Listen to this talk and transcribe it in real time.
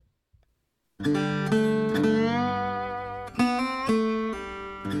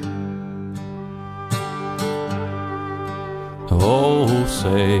Oh,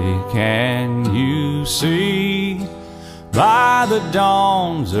 say, can you see by the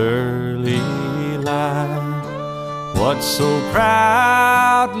dawn's early light what so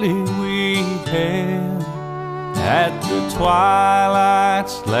proudly we hailed at the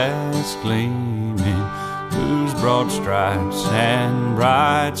twilight's last gleaming, whose broad stripes and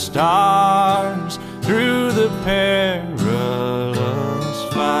bright stars through the perilous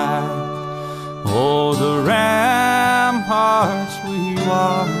fight? Oh, the ramparts we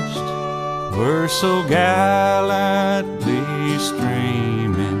watched were so gallantly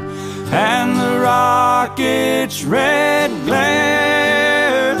streaming, and the rocket's red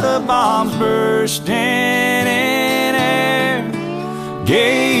glare, the bombs bursting in air,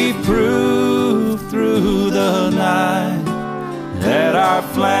 gave proof through the night that our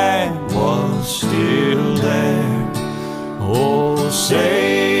flag was still there. Oh,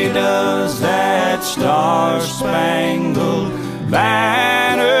 say does that star-spangled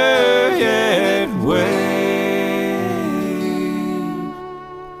banner yet wave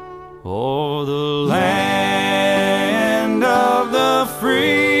o'er the land of the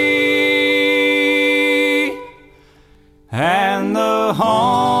free and the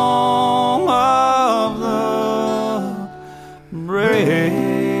home of the brave?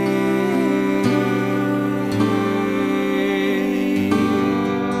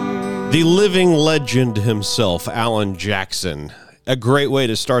 The living legend himself, Alan Jackson. A great way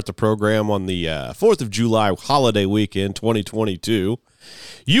to start the program on the 4th of July holiday weekend 2022.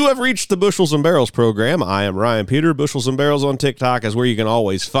 You have reached the Bushels and Barrels program. I am Ryan Peter. Bushels and Barrels on TikTok is where you can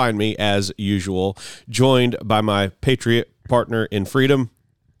always find me, as usual, joined by my patriot partner in freedom.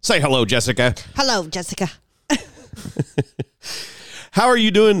 Say hello, Jessica. Hello, Jessica. How are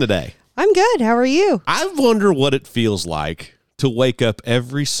you doing today? I'm good. How are you? I wonder what it feels like to wake up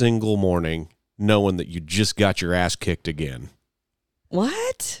every single morning knowing that you just got your ass kicked again.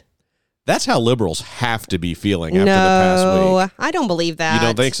 What? That's how liberals have to be feeling after the past week. No, I don't believe that. You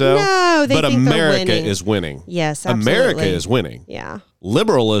don't think so? No, they but think America they're winning. is winning. Yes, absolutely. America is winning. Yeah.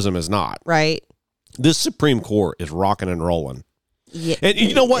 Liberalism is not. Right. This Supreme Court is rocking and rolling. Yeah. And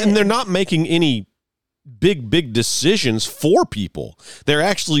you know what? And they're not making any big decisions for people. They're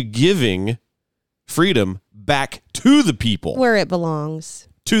actually giving freedom back to the people. Where it belongs.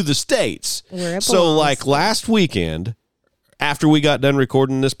 To the states. Where it so belongs. like last weekend, after we got done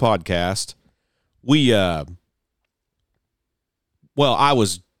recording this podcast, we, I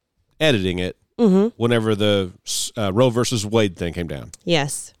was editing it whenever the Roe versus Wade thing came down.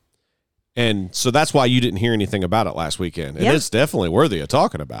 Yes. And so that's why you didn't hear anything about it last weekend. And it's definitely worthy of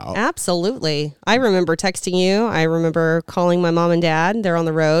talking about. Absolutely. I remember texting you. I remember calling my mom and dad. They're on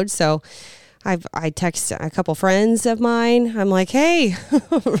the road. So I text a couple friends of mine. I'm like, hey,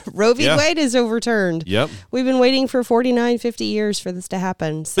 Roe V Wade is overturned. Yep. We've been waiting for 49, 50 years for this to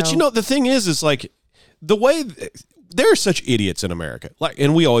happen. So. But you know, the thing is like the way there are such idiots in America. Like,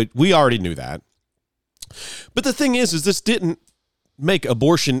 and we already knew that. But the thing is this didn't make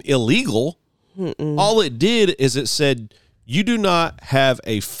abortion illegal. All it did is it said you do not have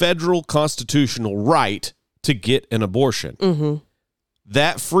a federal constitutional right to get an abortion. Mm-hmm.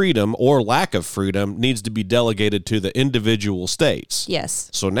 That freedom or lack of freedom needs to be delegated to the individual states. Yes.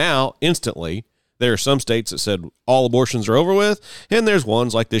 So now, instantly, there are some states that said all abortions are over with, and there's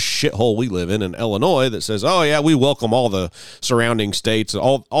ones like this shithole we live in Illinois that says, oh, yeah, we welcome all the surrounding states.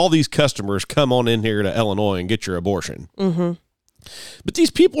 All these customers come on in here to Illinois and get your abortion. Mm-hmm. But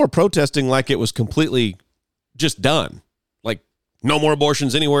these people are protesting like it was completely just done. Like, no more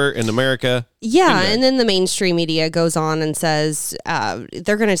abortions anywhere in America. Yeah, and then the mainstream media goes on and says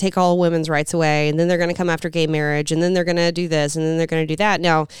they're going to take all women's rights away, and then they're going to come after gay marriage, and then they're going to do this, and then they're going to do that.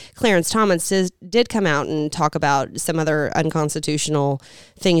 Now, Clarence Thomas did come out and talk about some other unconstitutional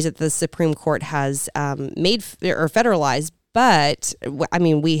things that the Supreme Court has made or federalized, but, I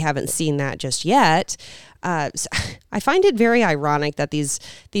mean, we haven't seen that just yet. So I find it very ironic that these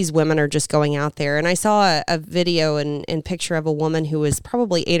women are just going out there. And I saw a video and picture of a woman who was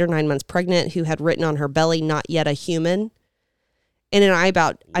probably 8 or 9 months pregnant who had written on her belly, "Not yet a human." And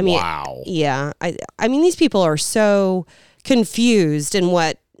Wow. Yeah. I mean, these people are so confused in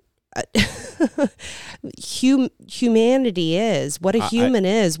what humanity is, what a human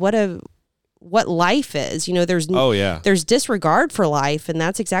is, what life is. You know, there's disregard for life, and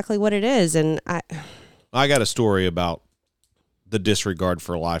that's exactly what it is. And I got a story about the disregard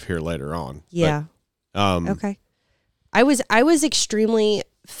for life here later on. Yeah. But, okay. I was extremely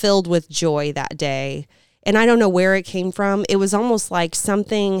filled with joy that day and I don't know where it came from. It was almost like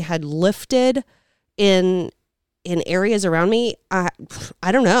something had lifted in areas around me. I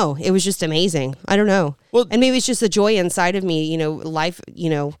don't know. It was just amazing. I don't know. Well, and maybe it's just the joy inside of me, life,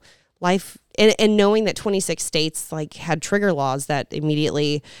 and knowing that 26 states like had trigger laws that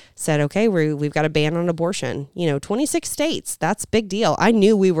immediately said, okay, we've got a ban on abortion. 26 states, that's a big deal. I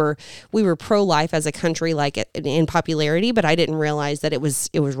knew we were pro-life as a country, like in popularity, but I didn't realize that it was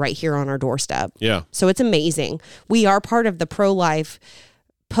right here on our doorstep. Yeah. So it's amazing. We are part of the pro-life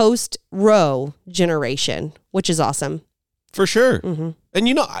post-Roe generation, which is awesome. For sure. Mm-hmm.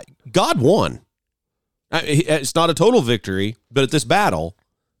 And God won. It's not a total victory, but at this battle,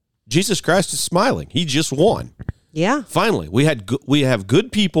 Jesus Christ is smiling. He just won. Yeah. Finally, we have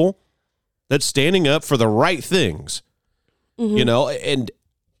good people that's standing up for the right things. Mm-hmm. And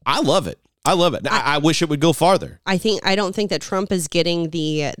I love it. I love it. I wish it would go farther. I don't think that Trump is getting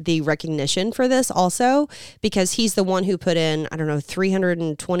the recognition for this also, because he's the one who put in,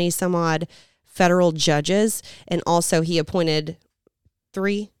 320 some odd federal judges. And also he appointed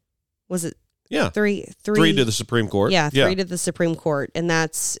three to the Supreme Court. Yeah, three to the Supreme Court. And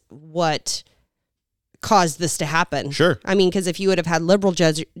that's what caused this to happen. Sure. I mean, because if you would have had liberal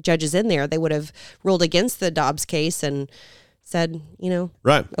judges in there, they would have ruled against the Dobbs case and said,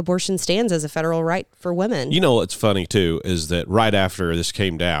 right, abortion stands as a federal right for women. What's funny, too, is that right after this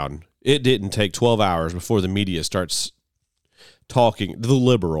came down, it didn't take 12 hours before the media starts talking, the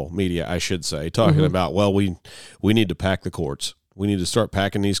liberal media, I should say, talking about, well, we need to pack the courts. We need to start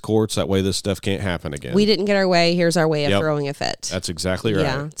packing these courts. That way this stuff can't happen again. We didn't get our way. Here's our way of throwing a fit. That's exactly right.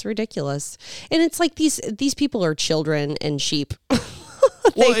 Yeah, it's ridiculous. And it's like these people are children and sheep.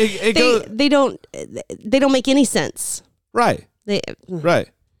 They don't make any sense. Right. Right.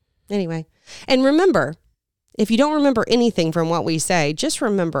 Anyway, and remember, if you don't remember anything from what we say, just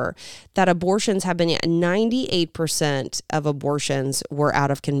remember that abortions have been 98% of abortions were out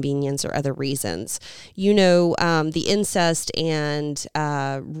of convenience or other reasons. The incest and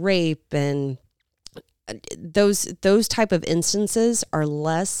rape and those type of instances are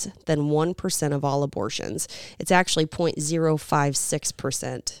less than 1% of all abortions. It's actually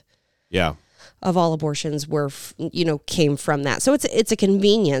 0.056%. Yeah. Of all abortions came from that. So it's a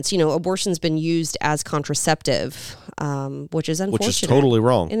convenience. Abortion's been used as contraceptive, which is unfortunate. Which is totally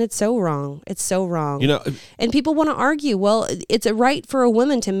wrong. And it's so wrong. It's so wrong. And people want to argue, well, it's a right for a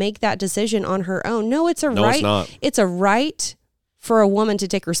woman to make that decision on her own. No, it's right. It's not. It's a right for a woman to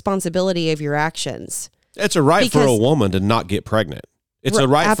take responsibility of your actions. It's a right for a woman to not get pregnant. It's a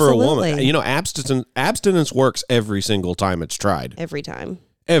right absolutely. for a woman. Abstinence works every single time it's tried. Every time.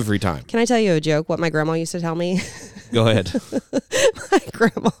 Every time. Can I tell you a joke? What my grandma used to tell me? Go ahead. My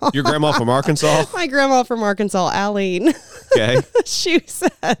grandma. Your grandma from Arkansas? My grandma from Arkansas, Aline. Okay. She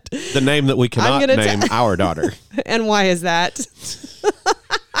said. The name that we cannot name our daughter. And why is that?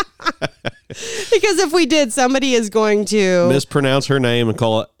 Because if we did, somebody is going to mispronounce her name and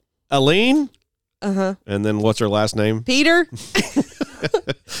call it Aline. Uh-huh. And then what's her last name? Peter.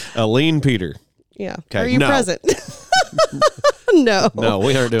 Aline Peter. Yeah. Okay. Are you present? No,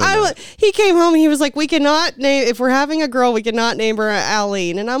 we aren't doing that. He came home and he was like, we cannot name, if we're having a girl, we cannot name her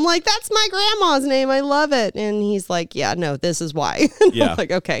Aline. And I'm like, that's my grandma's name. I love it. And he's like, yeah, no, this is why. Yeah. I'm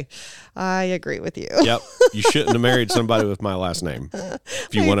like, okay, I agree with you. Yep. You shouldn't have married somebody with my last name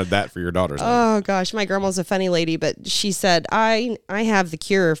if you wanted that for your daughter's name. Oh gosh, my grandma's a funny lady, but she said, I have the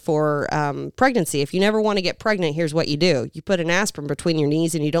cure for pregnancy. If you never want to get pregnant, here's what you do. You put an aspirin between your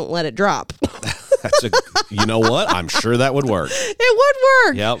knees and you don't let it drop. You know what? I'm sure that would work. It would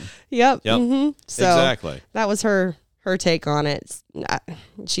work. Yep. Mm-hmm. So exactly. That was her take on it.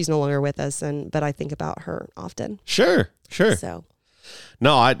 She's no longer with us, but I think about her often. Sure. So,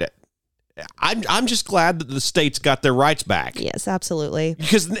 no, I'm just glad that the states got their rights back. Yes, absolutely.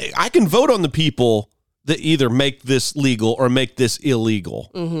 Because I can vote on the people that either make this legal or make this illegal.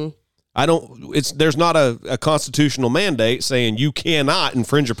 Mm-hmm. There's not a constitutional mandate saying you cannot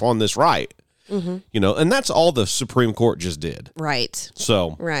infringe upon this right. Mm-hmm. And that's all the Supreme Court just did. Right.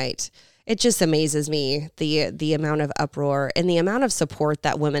 So. Right. It just amazes me, the amount of uproar and the amount of support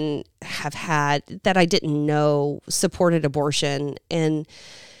that women have had that I didn't know supported abortion. And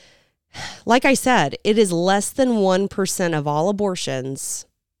like I said, it is less than 1% of all abortions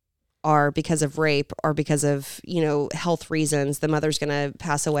are because of rape or because of, health reasons. The mother's going to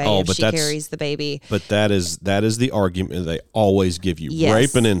pass away if she carries the baby. But that is the argument they always give you. Yes.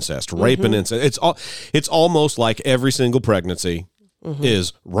 Rape and incest, rape and incest. It's almost like every single pregnancy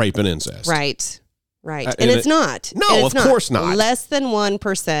is rape and incest. Right. And it's not. No, of course not. Less than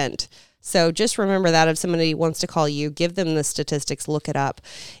 1%. So just remember that if somebody wants to call you, give them the statistics, look it up.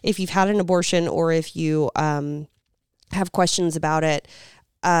 If you've had an abortion or if you have questions about it,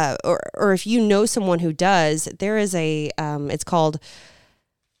 or if you know someone who does, there is it's called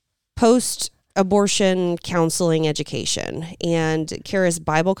post-abortion counseling education. And Charis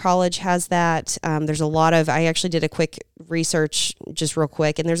Bible College has that. There's a lot of, I actually did a quick research just real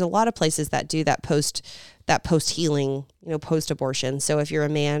quick, and there's a lot of places that do that post-healing, post-abortion. So if you're a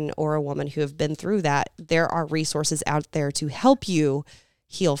man or a woman who have been through that, there are resources out there to help you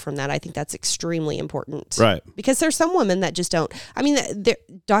heal from that. I think that's extremely important. Right. Because there's some women that just don't. I mean, the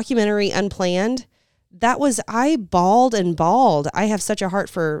documentary Unplanned, I bawled and bawled. I have such a heart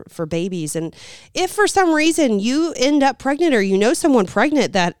for babies. And if for some reason you end up pregnant or you know someone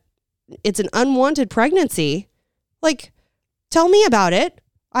pregnant that it's an unwanted pregnancy, like, tell me about it.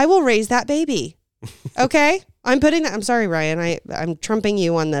 I will raise that baby. Okay? I'm sorry, Ryan. I'm trumping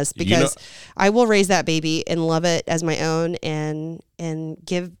you on this because I will raise that baby and love it as my own and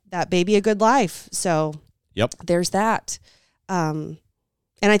give that baby a good life. So yep, there's that.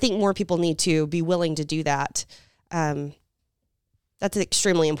 And I think more people need to be willing to do that. That's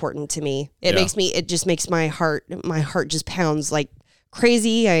extremely important to me. It just makes my heart just pounds like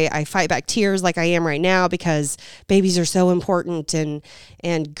crazy. I fight back tears like I am right now because babies are so important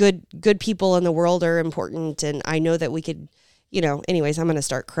and good people in the world are important. And I know that we could, anyways, I'm going to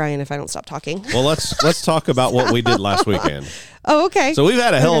start crying if I don't stop talking. Well, let's talk about what we did last weekend. Oh, okay. So we've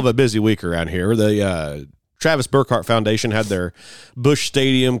had a hell of a busy week around here. The Travis Burkhart Foundation had their Busch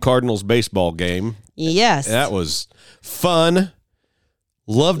Stadium Cardinals baseball game. Yes. That was fun.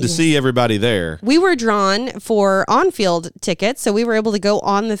 Love to see everybody there. We were drawn for on-field tickets, so we were able to go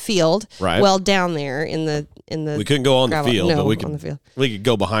on the field. Right. Well, down there in the. We couldn't go on the field, but we on the field. We could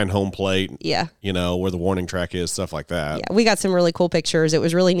go behind home plate. Yeah. Where the warning track is, stuff like that. Yeah, we got some really cool pictures. It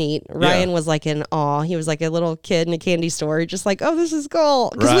was really neat. Ryan was like in awe. He was like a little kid in a candy store, just like, oh, this is cool.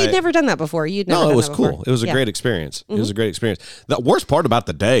 Because we'd never done that before. You'd never done that before. Cool. It was a great experience. Mm-hmm. It was a great experience. The worst part about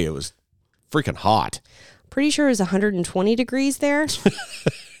the day, it was freaking hot. Pretty sure it was 120 degrees there.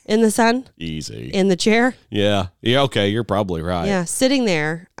 In the sun? Easy. In the chair? Yeah. Yeah, okay, you're probably right. Yeah, sitting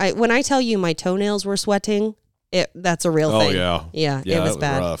there. When I tell you my toenails were sweating, that's a real thing. Oh, yeah. Yeah, it was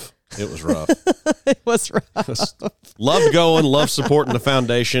bad. Rough. It was rough. It was rough. Loved going, loved supporting the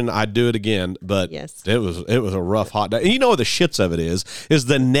foundation. I'd do it again, but yes. it was a rough, hot day. And you know what the shits of it is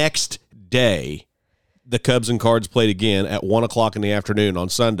the next day, the Cubs and Cards played again at 1:00 in the afternoon on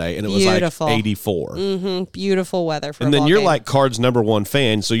Sunday, and it was Beautiful. like 84. Mm-hmm. Beautiful weather for and a then ball you're game. like Cards #1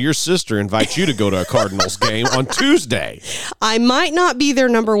 fan, so your sister invites you to go to a Cardinals game on Tuesday. I might not be their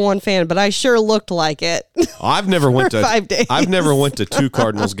number1 fan, but I sure looked like it. I've never went to 5 days. I've never went to 2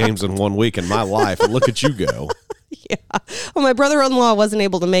 Cardinals games in 1 week in my life, and look at you go. Yeah. Well, my brother-in-law wasn't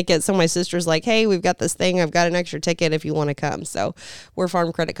able to make it, so my sister's like, hey, we've got this thing. I've got an extra ticket if you want to come. So we're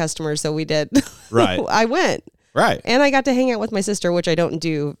Farm Credit customers, so we did. Right. I went. Right. And I got to hang out with my sister, which I don't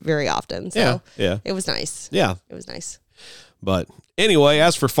do very often. So yeah. It was nice. Yeah. It was nice. But anyway,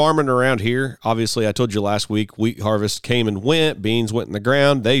 as for farming around here, obviously I told you last week, wheat harvest came and went, beans went in the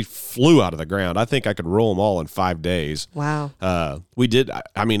ground. They flew out of the ground. I think I could roll them all in 5 days. Wow. We did.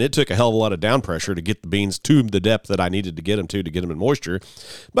 I mean, it took a hell of a lot of down pressure to get the beans to the depth that I needed to get them to get them in moisture.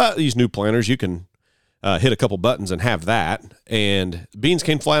 But these new planters, you can hit a couple buttons and have that. And beans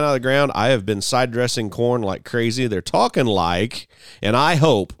came flying out of the ground. I have been side dressing corn like crazy. They're talking like, and I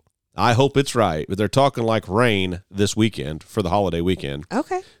hope it's right, but they're talking like rain this weekend for the holiday weekend.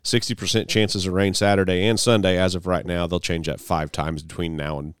 Okay. 60% chances of rain Saturday and Sunday as of right now. They'll change that 5 times between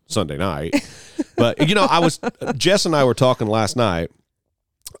now and Sunday night. But, Jess and I were talking last night.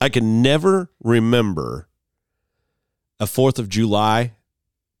 I can never remember a 4th of July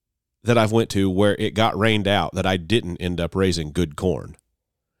that I've went to where it got rained out that I didn't end up raising good corn.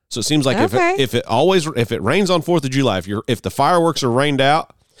 So it seems like if it rains on 4th of July, if the fireworks are rained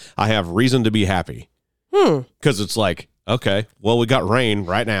out, I have reason to be happy. Because it's like, okay, well, we got rain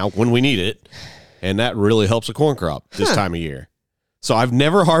right now when we need it, and that really helps a corn crop this time of year. So I've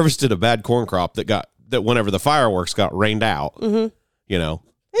never harvested a bad corn crop that whenever the fireworks got rained out. Mm-hmm.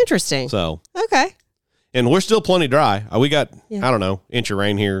 Interesting. So okay. And we're still plenty dry. We got I don't know, inch of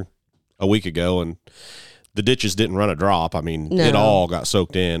rain here a week ago, and the ditches didn't run a drop. I mean, it all got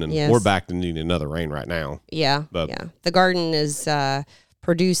soaked in, and we're back to needing another rain right now. Yeah, the garden is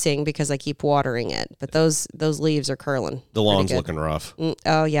producing because I keep watering it, but those leaves are curling. The lawn's looking rough.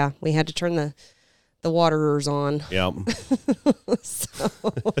 Oh yeah, we had to turn the waterers on. Yep.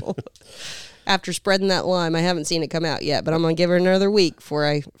 So after spreading that lime, I haven't seen it come out yet, but I'm gonna give it another week before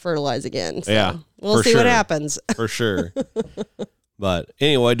I fertilize again. So we'll see what happens. For sure. But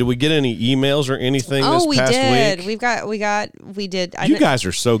anyway, did we get any emails or anything this past week? We did. You guys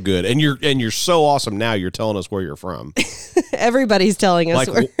are so good, and you're so awesome. Now you're telling us where you're from. Everybody's telling us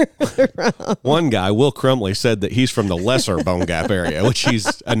where we're from. One guy, Will Crumley, said that he's from the lesser Bone Gap area, which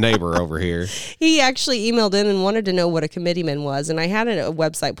he's a neighbor over here. He actually emailed in and wanted to know what a committeeman was, and I had a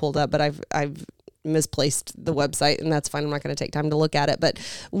website pulled up, but I've misplaced the website, and that's fine. I'm not going to take time to look at it. But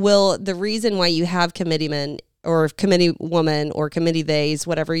Will, the reason why you have committeemen or committee woman or committee theys,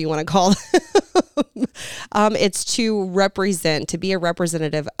 whatever you want to call them, it's to be a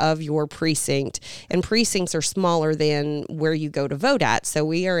representative of your precinct. And precincts are smaller than where you go to vote at. So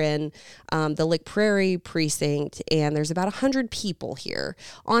we are in the Lick Prairie precinct, and there's about 100 people here.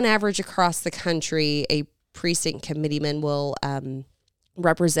 On average, across the country, a precinct committeeman will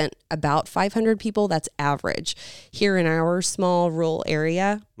represent about 500 people. That's average. Here in our small rural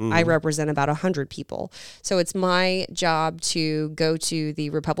area, I represent about 100 people. So it's my job to go to the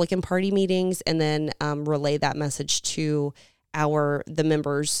Republican Party meetings and then relay that message to the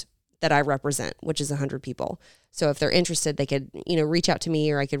members that I represent, which is 100 people. So if they're interested, they could, reach out to me,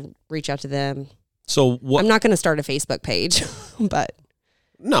 or I could reach out to them. So I'm not going to start a Facebook page, but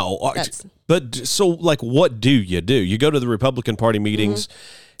no, but so like, what do? You go to the Republican Party meetings,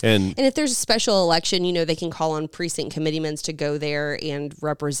 and if there's a special election, they can call on precinct committeemen to go there and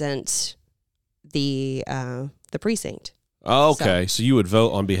represent the precinct. Oh, okay, so you would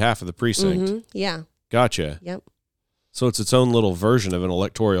vote on behalf of the precinct. Yeah. Gotcha. Yep. So it's its own little version of an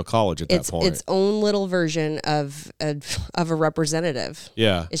electoral college at that point. It's own little version of a representative.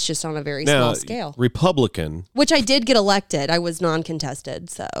 Yeah. It's just on a very small scale. Republican. Which I did get elected. I was non-contested,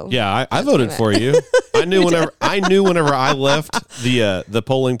 so. Yeah, I voted for you. I knew whenever I left the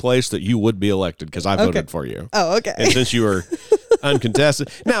polling place that you would be elected because I voted for you. Oh, okay. And since you were uncontested.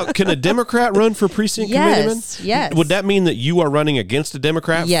 Now, can a Democrat run for precinct committeeman? Yes. Would that mean that you are running against a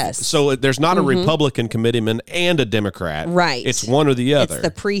Democrat? Yes. So there's not a Republican committeeman and a Democrat. Right. It's one or the other. It's the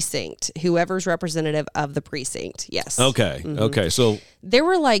precinct. Whoever's representative of the precinct. Yes. Okay. Okay. So there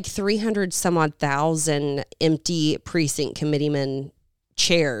were like 300 some odd thousand empty precinct committeemen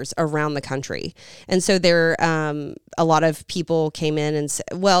chairs around the country. And so there a lot of people came in and said,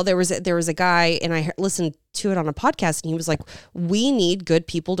 well, there was a guy, and I listened to it on a podcast, and he was like, we need good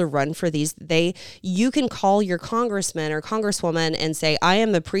people to run for these. You can call your congressman or congresswoman and say, I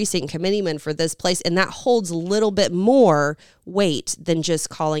am the precinct committeeman for this place, and that holds a little bit more weight than just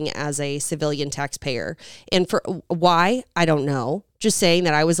calling as a civilian taxpayer. And for why, I don't know. Just saying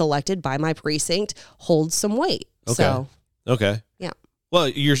that I was elected by my precinct holds some weight. Okay. So, okay. Yeah. Well,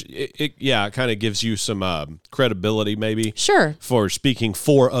 it kind of gives you some credibility, maybe. Sure. For speaking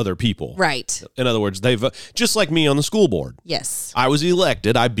for other people. Right. In other words, they've just like me on the school board. Yes. I was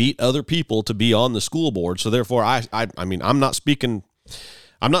elected. I beat other people to be on the school board. So therefore, I mean, I'm not speaking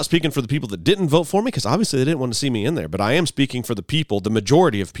for the people that didn't vote for me, because obviously they didn't want to see me in there. But I am speaking for the people, the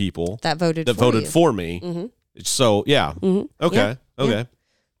majority of people that voted for me. Mm-hmm. So yeah. Mm-hmm. Okay. Yeah. Okay. Yeah.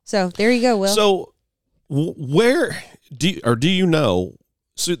 So there you go, Will. So where do you know?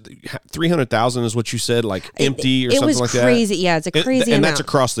 So 300,000 is what you said, like empty or something like that? It was crazy. Yeah, it's a crazy amount. And that's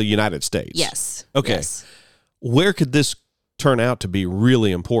across the United States? Yes. Okay. Yes. Where could this turn out to be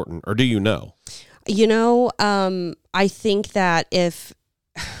really important, or do you know? I think that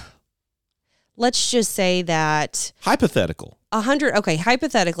let's just say that... Hypothetical.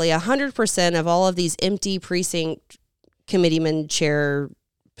 Hypothetically, 100% of all of these empty precinct committeeman chair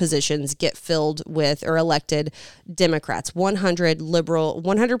positions get filled with or elected Democrats.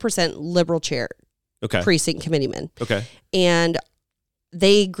 100% liberal chair precinct committeemen. Okay. And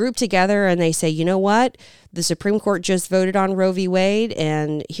they group together and they say, you know what? The Supreme Court just voted on Roe V Wade,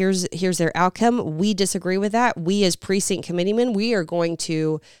 and here's their outcome. We disagree with that. We as precinct committeemen, we are going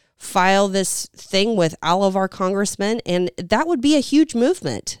to file this thing with all of our congressmen, and that would be a huge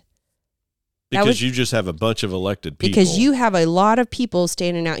movement. Because you just have a bunch of elected people. Because you have a lot of people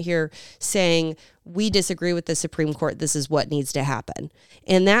standing out here saying, we disagree with the Supreme Court. This is what needs to happen.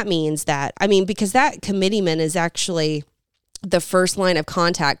 And that means that, because that committeeman is actually the first line of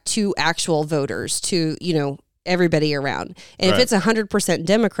contact to actual voters, to, everybody around. And if it's 100%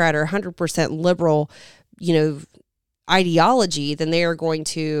 Democrat or 100% liberal, ideology, then they are going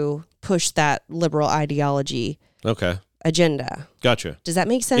to push that liberal ideology. Okay. Agenda. Gotcha. Does that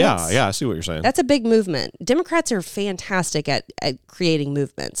make sense? Yeah, I see what you're saying. That's a big movement. Democrats are fantastic at creating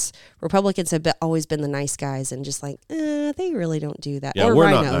movements. Republicans have always been the nice guys and just like, they really don't do that. Yeah, or we're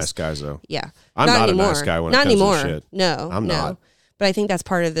rhinos. not nice guys, though. Yeah. I'm not a nice guy when it comes to shit. No, I'm not. But I think that's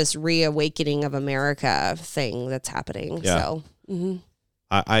part of this reawakening of America thing that's happening. Yeah. So,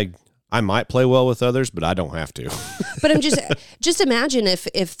 I I might play well with others, but I don't have to. But I'm just imagine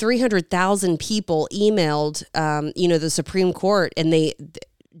if 300,000 people emailed, the Supreme Court, and they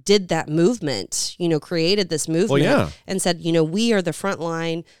did that movement, created this movement and said, we are the front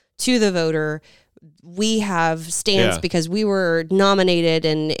line to the voter. We have stands because we were nominated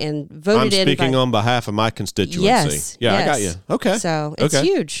and voted in. I'm speaking on behalf of my constituency. Yes. Yeah, yes. I got you. Okay. So it's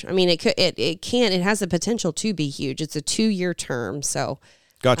huge. I mean, it has the potential to be huge. It's a 2-year term. So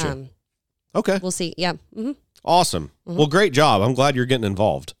gotcha. Okay. We'll see. Yeah. Mm-hmm. Awesome. Mm-hmm. Well, great job. I'm glad you're getting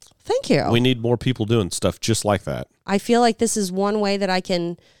involved. Thank you. We need more people doing stuff just like that. I feel like this is one way that I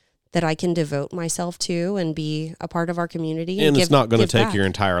can devote myself to and be a part of our community. And it's not going to take back. your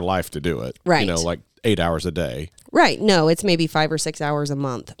entire life to do it. Right. Like 8 hours a day. Right. No, it's maybe 5 or 6 hours a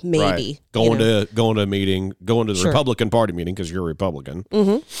month, maybe. Right. Going to a meeting, going to the Republican Party meeting because you're a Republican.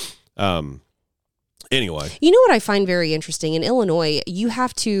 Mm-hmm. Anyway. You know what I find very interesting? In Illinois, you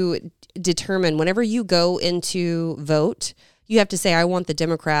have to determine whenever you go into vote, you have to say, I want the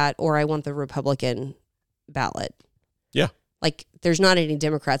Democrat or I want the Republican ballot. Yeah. Like, there's not any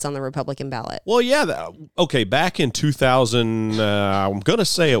Democrats on the Republican ballot. Well, yeah. Okay, back in 2000, I'm going to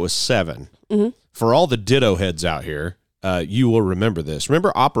say it was 7. Mm-hmm. For all the ditto heads out here, you will remember this.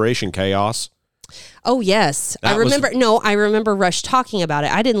 Remember Operation Chaos? Oh, yes. I remember Rush talking about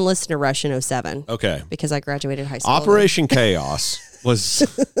it. I didn't listen to Rush in 07. Okay. Because I graduated high school. Operation Chaos was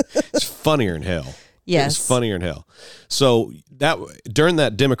it's funnier than hell. Yes. It's funnier than hell. So during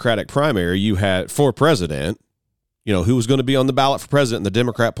that Democratic primary, you had for president, who was going to be on the ballot for president in the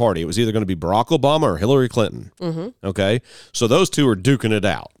Democrat Party. It was either going to be Barack Obama or Hillary Clinton. Mm-hmm. Okay. So those two are duking it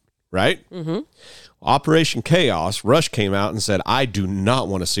out, right? Mm-hmm. Operation Chaos, Rush came out and said, I do not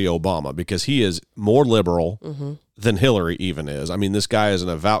want to see Obama because he is more liberal than Hillary even is. I mean, this guy is an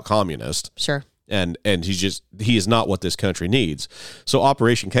avowed communist. Sure. And he is not what this country needs. So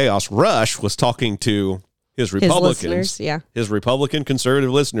Operation Chaos, Rush was talking to his Republicans, his Republican conservative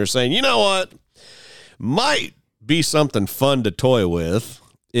listeners saying, you know what, might be something fun to toy with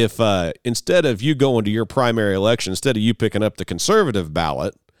if instead of you going to your primary election, instead of you picking up the conservative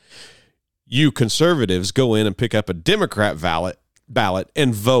ballot, you conservatives go in and pick up a Democrat ballot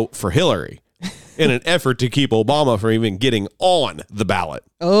and vote for Hillary in an effort to keep Obama from even getting on the ballot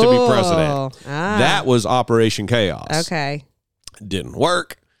to be president. That was Operation Chaos. Okay. Didn't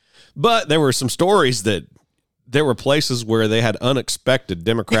work. But there were some stories that there were places where they had unexpected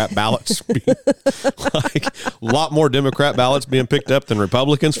Democrat ballots, like a lot more Democrat ballots being picked up than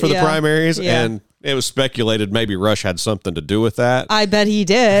Republicans for the primaries. Yeah. And it was speculated maybe Rush had something to do with that. I bet he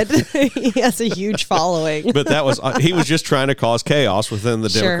did. He has a huge following. But he was just trying to cause chaos within the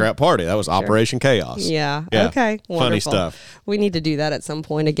Democrat Party. That was Operation Chaos. Yeah. Okay. Wonderful. Funny stuff. We need to do that at some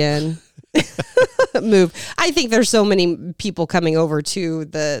point again. Move. I think there's so many people coming over to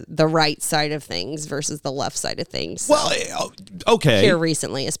the right side of things versus the left side of things. So. Well, okay. Here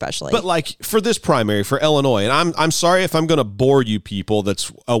recently, especially. But like for this primary for Illinois, and I'm sorry if I'm going to bore you people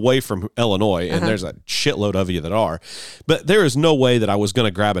that's away from Illinois, and there's a shitload of you that are, but there is no way that I was going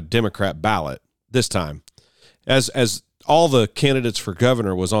to grab a Democrat ballot this time. As all the candidates for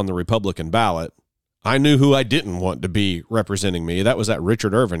governor was on the Republican ballot, I knew who I didn't want to be representing me. That was that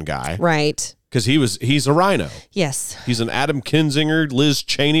Richard Irvin guy. Right. Because he's a rhino. Yes. He's an Adam Kinzinger, Liz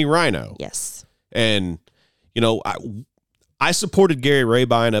Cheney rhino. Yes. And, I supported Gary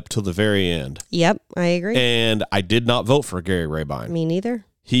Rabine up till the very end. Yep, I agree. And I did not vote for Gary Rabine. Me neither.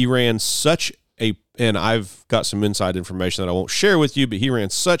 He ran and I've got some inside information that I won't share with you, but he ran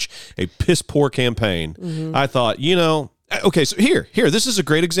such a piss poor campaign. Mm-hmm. I thought, okay, so here, this is a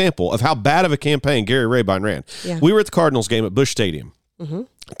great example of how bad of a campaign Gary Rabine ran. Yeah. We were at the Cardinals game at Busch Stadium. Mm-hmm.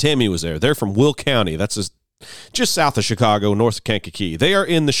 Tammy was there. They're from Will County. That's just south of Chicago, north of Kankakee. They are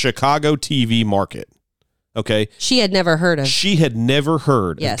in the Chicago TV market. Okay. She had never heard of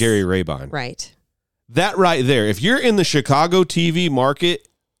Gary Rabine. Right. That right there. If you're in the Chicago TV market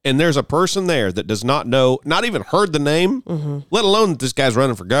and there's a person there that does not know, not even heard the name, let alone that this guy's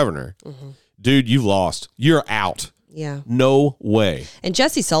running for governor, dude, you lost. You're out. Yeah. No way. And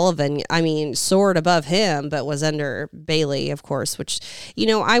Jesse Sullivan, soared above him, but was under Bailey, of course, which,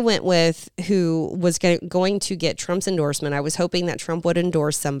 I went with who was going to get Trump's endorsement. I was hoping that Trump would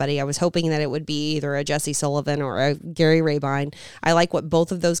endorse somebody. I was hoping that it would be either a Jesse Sullivan or a Gary Rabine. I like what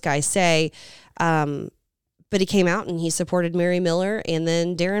both of those guys say. But he came out and he supported Mary Miller and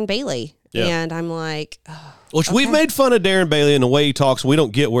then Darren Bailey. Yeah. And I'm like, we've made fun of Darren Bailey and the way he talks. We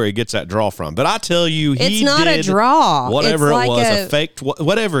don't get where he gets that draw from. But I tell you, it's not a draw. Whatever it's like it was, a fake,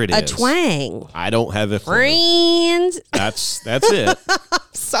 whatever it is. A twang. I don't have it. Friends. That's it. I'm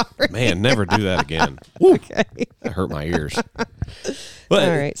sorry. Man, never do that again. Okay. That hurt my ears. But,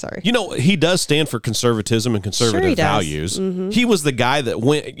 All right, sorry. You know, he does stand for conservatism and conservative Sure he does. values. He was the guy that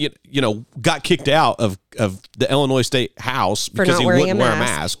went, got kicked out of the Illinois State House For because not he wearing wouldn't wear a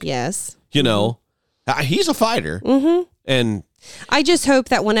mask. Yes. You know, he's a fighter. And I just hope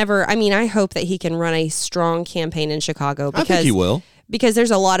that I hope that he can run a strong campaign in Chicago. Because, I think he will. Because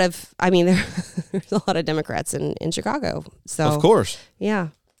there's a lot of, there's a lot of Democrats in Chicago. So Of course. Yeah.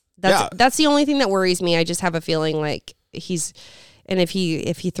 That's the only thing that worries me. I just have a feeling like and if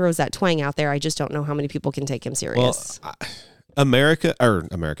he throws that twang out there, I just don't know how many people can take him serious. Well,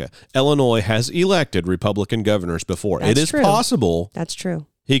 Illinois has elected Republican governors before. That's it is true. possible That's true.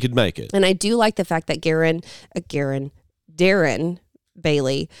 he could make it. And I do like the fact that Darren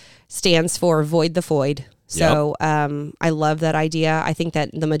Bailey stands for Void the Void. So I love that idea. I think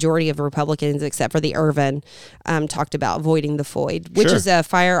that the majority of Republicans, except for the Irvin, talked about voiding the void, which is a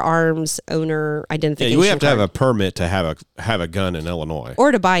firearms owner identification. Yeah, you have to card. have a permit to have a gun in Illinois.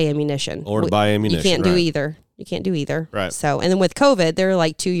 Or to buy ammunition. Or to buy ammunition, You can't do right. either. You can't do either. Right. So, and then with COVID, they're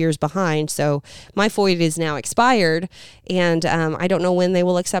like 2 years behind. So my void is now expired, and I don't know when they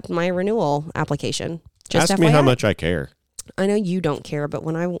will accept my renewal application. Just Ask me how FYI. much I care. I know you don't care, but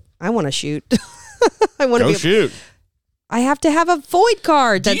when I want to shoot, I want to Go be. shoot. I have to have a void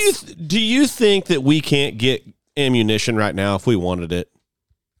card. Do you think that we can't get ammunition right now if we wanted it?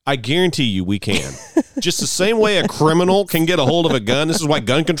 I guarantee you we can. Just the same way a criminal can get a hold of a gun. This is why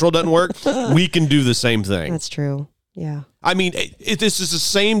gun control doesn't work. We can do the same thing. That's true. Yeah. I mean, this is the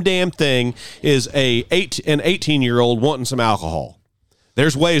same damn thing as an 18-year-old wanting some alcohol.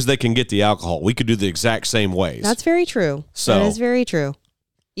 There's ways they can get the alcohol. We could do the exact same ways. That's very true. So- that is very true.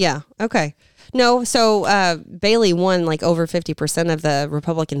 Yeah. Okay. No. So Bailey won like over 50% of the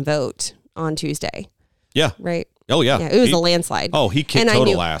Republican vote on Tuesday. Yeah. Right. Oh, yeah. Yeah. It was a landslide. Oh, he kicked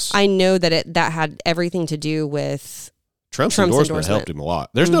total ass. I know that that had everything to do with Trump's endorsement helped him a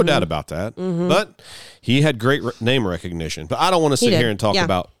lot. There's no doubt about that. But he had great name recognition. But I don't want to sit here and talk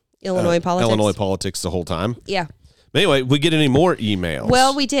about Illinois politics the whole time. Yeah. But anyway, we get any more emails?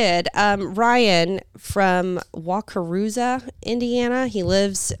 Well, we did. Ryan from Wakarusa, Indiana. He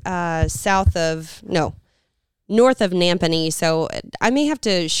lives north of Nampany. So I may have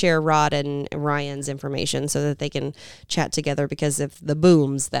to share Rod and Ryan's information so that they can chat together because of the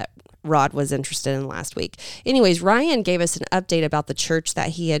booms that Rod was interested in last week. Anyways, Ryan gave us an update about the church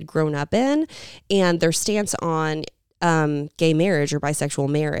that he had grown up in and their stance on gay marriage or bisexual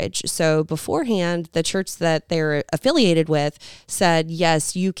marriage. So beforehand, the church that they're affiliated with said,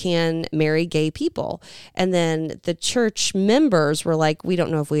 yes, you can marry gay people. And then the church members were like, we don't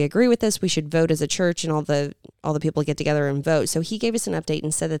know if we agree with this. We should vote as a church, and all the people get together and vote. So he gave us an update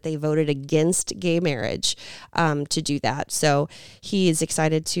and said that they voted against gay marriage to do that. So he is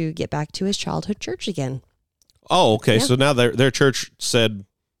excited to get back to his childhood church again. Oh, okay. Yeah. So now their church said,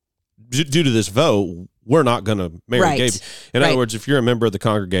 due to this vote, we're not going to marry gay. In other words, if you're a member of the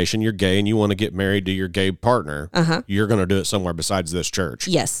congregation, you're gay, and you want to get married to your gay partner, you're going to do it somewhere besides this church.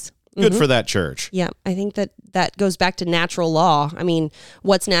 Yes. Good for that church. Yeah, I think that goes back to natural law. I mean,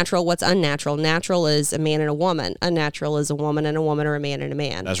 what's natural, what's unnatural? Natural is a man and a woman. Unnatural is a woman and a woman, or a man and a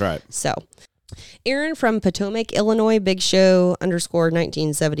man. That's right. So, Aaron from Potomac, Illinois, Big Show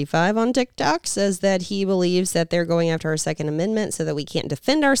 _1975 on TikTok says that he believes that they're going after our Second Amendment so that we can't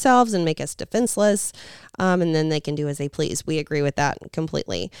defend ourselves and make us defenseless, and then they can do as they please. We agree with that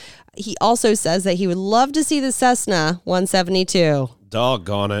completely. He also says that he would love to see the Cessna 172.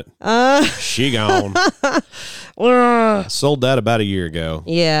 Doggone it. She gone. Sold that about a year ago.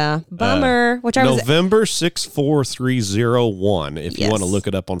 Yeah. Bummer. Which I was November 64301, if you Yes. want to look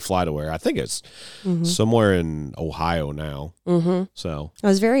it up on FlightAware. I think it's somewhere in Ohio now. So, I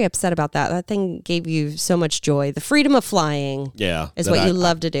was very upset about that. That thing gave you so much joy. The freedom of flying yeah. is that what you I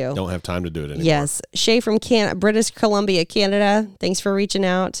love to do. Don't have time to do it anymore. Yes. Shay from British Columbia, Canada. Thanks for reaching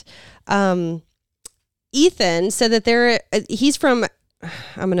out. Ethan said that he's from,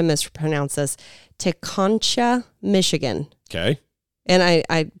 I'm going to mispronounce this, Teconcha, Michigan. Okay. And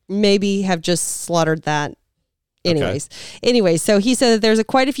I maybe have just slaughtered that. Anyway, so he said that there's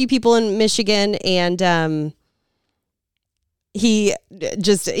quite a few people in Michigan, and he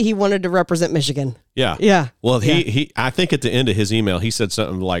wanted to represent Michigan. Yeah. Yeah. Well, he I think at the end of his email, he said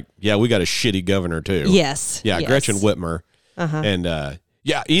something like, yeah, we got a shitty governor too. Yes. Yeah. Yes. Gretchen Whitmer. And,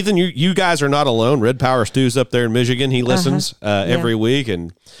 yeah, Ethan, you guys are not alone. Red Power Stu's up there in Michigan. He listens every week,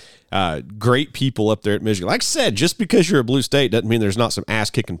 and great people up there at Michigan. Like I said, just because you're a blue state doesn't mean there's not some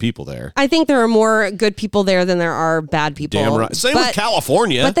ass-kicking people there. I think there are more good people there than there are bad people. Damn right. Same with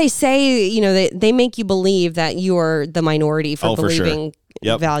California. But they say, they make you believe that you are the minority for believing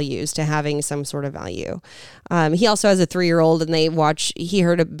values to having some sort of value. He also has a 3-year-old, and he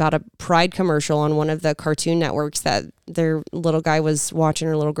heard about a Pride commercial on one of the Cartoon Networks that their little guy was watching,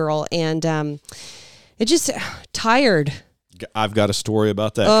 or little girl, and it just tired. I've got a story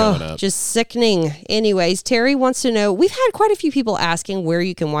about that coming up. Just sickening. Anyways, Terry wants to know, we've had quite a few people asking where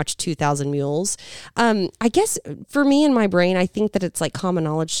you can watch 2,000 Mules. I guess for me in my brain, I think that it's like common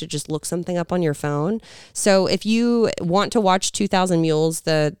knowledge to just look something up on your phone. So if you want to watch 2,000 Mules,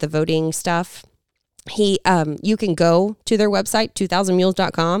 the voting stuff, you can go to their website,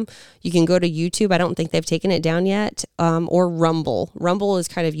 2000mules.com. You can go to YouTube. I don't think they've taken it down yet. Or Rumble. Rumble is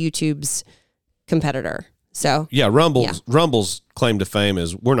kind of YouTube's competitor. So yeah, Rumble's claim to fame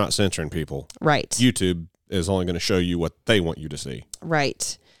is we're not censoring people. Right. YouTube is only going to show you what they want you to see.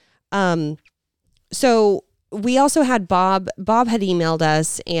 Right. So we also had Bob. Bob had emailed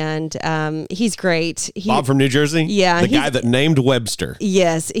us, and he's great. Bob from New Jersey? Yeah. The guy that named Webster.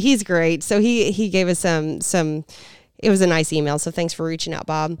 Yes, he's great. So he gave us some it was a nice email, so thanks for reaching out,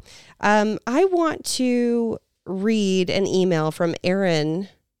 Bob. I want to read an email from Aaron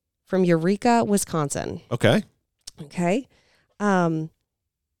from Eureka, Wisconsin. Okay.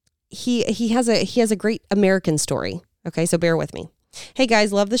 He has a great American story. Okay, so bear with me. Hey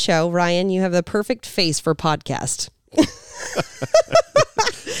guys, love the show. Ryan, you have the perfect face for podcast.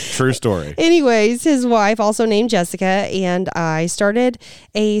 True story. Anyways, his wife, also named Jessica, and I started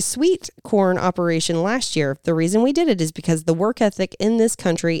a sweet corn operation last year. The reason we did it is because the work ethic in this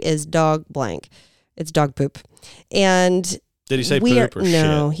country is dog blank. It's dog poop. And did he say poop or shit?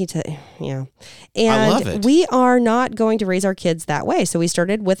 No, yeah. And I love it. We are not going to raise our kids that way. So we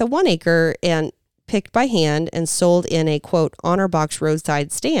started with a 1 acre and picked by hand and sold in a, quote, honor box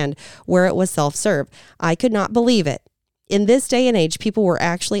roadside stand where it was self-serve. I could not believe it. In this day and age, people were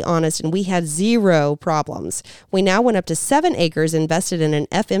actually honest, and we had 0 problems. We now went up to 7 acres, invested in an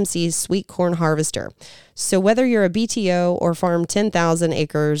FMC sweet corn harvester. So whether you're a BTO or farm 10,000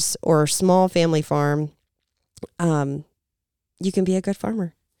 acres or small family farm, you can be a good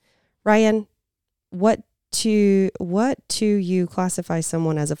farmer. Ryan, what to you classify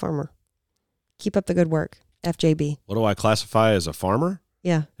someone as a farmer? Keep up the good work. FJB. What do I classify as a farmer?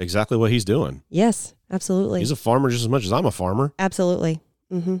 Yeah. Exactly what he's doing. Yes, absolutely. He's a farmer just as much as I'm a farmer. Absolutely.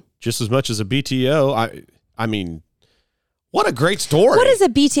 Mm-hmm. Just as much as a BTO. I mean, what a great story. What is a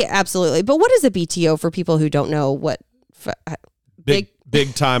BTO? Absolutely. But what is a BTO for people who don't know what? Big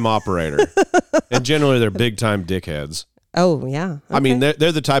time operator. And generally they're big time dickheads. Oh, yeah. Okay. I mean, they're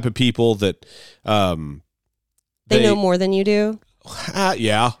the type of people that they know more than you do.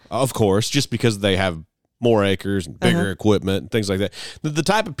 Yeah, of course, just because they have more acres and bigger equipment and things like that. The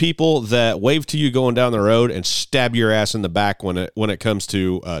type of people that wave to you going down the road and stab your ass in the back when it comes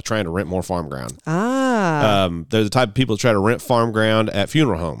to trying to rent more farm ground. They're the type of people that try to rent farm ground at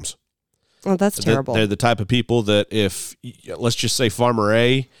funeral homes. Oh, that's terrible. They're the type of people that if, let's just say Farmer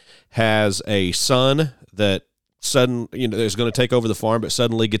A has a son that is going to take over the farm, but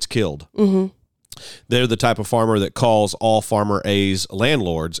suddenly gets killed. Mm-hmm. They're the type of farmer that calls all Farmer A's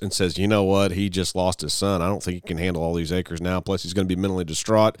landlords and says, you know what, he just lost his son. I don't think he can handle all these acres now. Plus, he's going to be mentally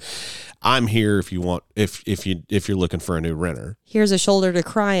distraught. I'm here if you want, if you're looking for a new renter. Here's a shoulder to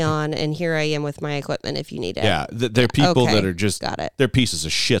cry on, and here I am with my equipment if you need it. Yeah, they're people that are just, got it. They're pieces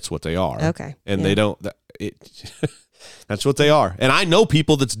of shit's what they are. Okay. And they don't, that's what they are. And I know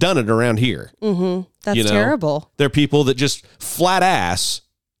people that's done it around here. Mm-hmm. That's terrible. They're people that just flat ass,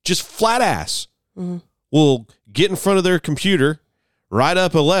 mm-hmm. will get in front of their computer, write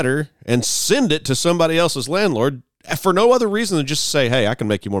up a letter, and send it to somebody else's landlord for no other reason than just say, hey, I can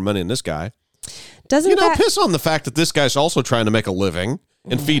make you more money than this guy. Piss on the fact that this guy's also trying to make a living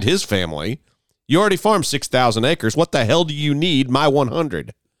and feed his family. You already farm 6,000 acres. What the hell do you need my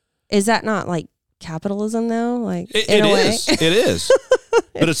 100? Is that not like capitalism though? Like it is. It is.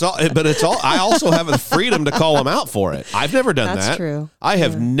 But it's all. I also have the freedom to call them out for it. I've never done that. That's true. I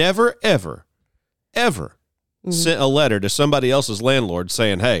have never, ever sent a letter to somebody else's landlord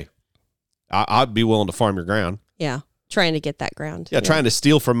saying, hey, I'd be willing to farm your ground. Yeah. Trying to get that ground. Yeah. Trying to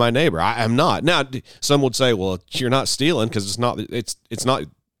steal from my neighbor. I'm not. Now, some would say, well, you're not stealing because it's not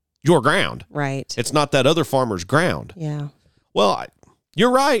your ground. Right. It's not that other farmer's ground. Yeah. Well,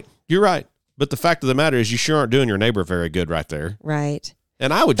 you're right. You're right. But the fact of the matter is you sure aren't doing your neighbor very good right there. Right.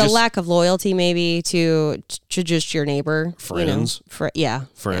 And I would the lack of loyalty maybe to just your neighbor. Friends. Friends. Yeah.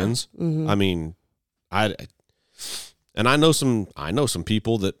 Mm-hmm. I mean, I know some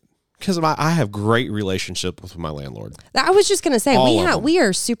people that, because I have great relationship with my landlord. I was just going to say, we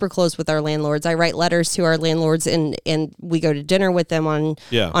are super close with our landlords. I write letters to our landlords and we go to dinner with them on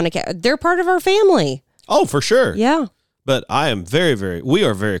they're part of our family. Oh, for sure. Yeah. But I am we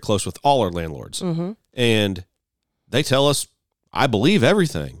are very close with all our landlords. Mm-hmm. And they tell us, I believe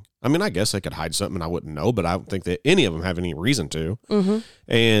everything. I mean, I guess they could hide something I wouldn't know, but I don't think that any of them have any reason to. Mm-hmm.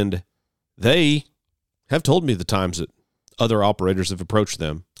 And they have told me the times that other operators have approached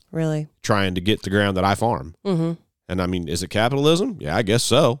them. Really? Trying to get the ground that I farm. Mm-hmm. And I mean, is it capitalism? Yeah, I guess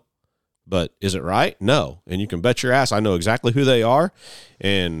so. But is it right? No. And you can bet your ass I know exactly who they are.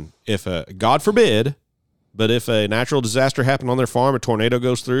 And if, God forbid, but if a natural disaster happened on their farm, a tornado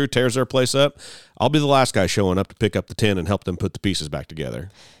goes through, tears their place up, I'll be the last guy showing up to pick up the tin and help them put the pieces back together.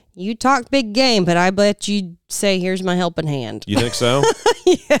 You talk big game, but I bet you'd say, here's my helping hand. You think so?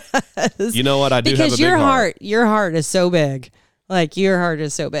 Yes. You know what? I do because have a big heart. Your heart is so big. Like, your heart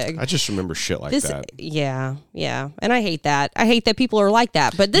is so big. I just remember shit like that. Yeah. And I hate that. I hate that people are like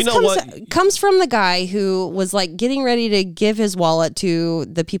that. But this comes from the guy who was like getting ready to give his wallet to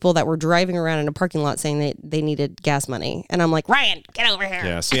the people that were driving around in a parking lot saying that they needed gas money. And I'm like, Ryan, get over here.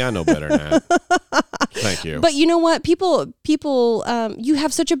 Yeah, see, I know better than that. Thank you. But you know what? People, you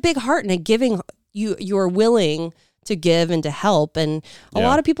have such a big heart and a giving, you're willing to give and to help, and a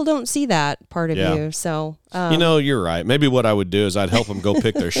lot of people don't see that part of you. So you're right. Maybe what I would do is I'd help them go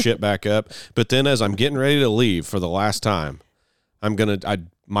pick their shit back up, but then as I'm getting ready to leave for the last time, I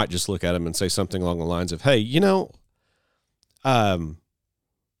might just look at them and say something along the lines of, hey, I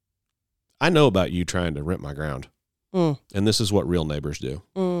know about you trying to rent my ground, and this is what real neighbors do.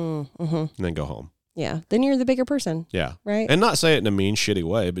 Mm-hmm. And then go home. Yeah, then you're the bigger person. Yeah, right. And not say it in a mean, shitty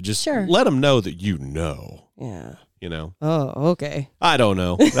way, but just let them know that you know. Yeah. Oh, okay. I don't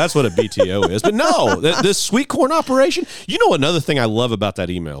know. That's what a BTO is. But no, this sweet corn operation, another thing I love about that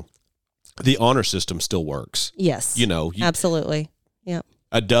email, the honor system still works. Yes. Absolutely. Yeah.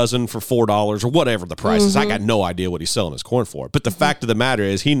 A dozen for $4 or whatever the price is. I got no idea what he's selling his corn for. But the fact of the matter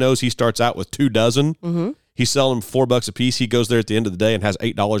is he knows he starts out with 2 dozen. Mm-hmm. He's selling them $4 a piece. He goes there at the end of the day and has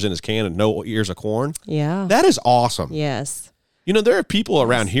 $8 in his can and no ears of corn. Yeah. That is awesome. Yes. There are people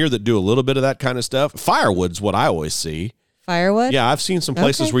around here that do a little bit of that kind of stuff. Firewood's what I always see. Firewood? Yeah, I've seen some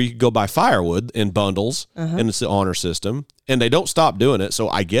places where you can go buy firewood in bundles, and it's the honor system, and they don't stop doing it, so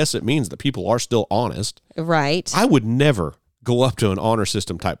I guess it means that people are still honest. Right. I would never go up to an honor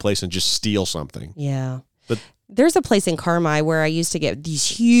system type place and just steal something. Yeah. But there's a place in Carmi where I used to get these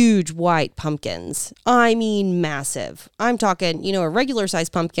huge white pumpkins. I mean, massive. I'm talking, a regular size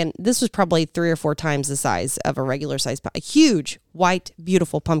pumpkin. This was probably 3 or 4 times the size of a regular size pumpkin. Huge, white,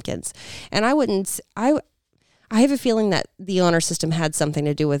 beautiful pumpkins. And I have a feeling that the honor system had something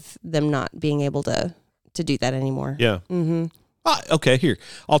to do with them not being able to do that anymore. Yeah. Mm-hmm. Okay, here.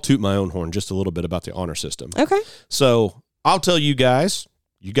 I'll toot my own horn just a little bit about the honor system. Okay. So I'll tell you guys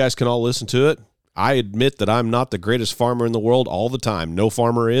can all listen to it. I admit that I'm not the greatest farmer in the world all the time. No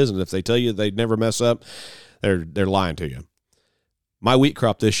farmer is, and if they tell you they never mess up, they're lying to you. My wheat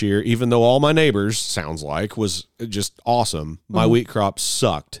crop this year, even though all my neighbors, sounds like, was just awesome, my wheat crop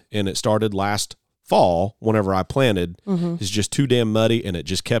sucked, and it started last fall whenever I planted. It's just too damn muddy, and it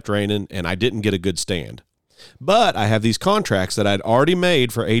just kept raining, and I didn't get a good stand. But I have these contracts that I'd already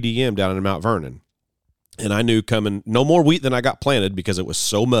made for ADM down in Mount Vernon, and I knew coming no more wheat than I got planted because it was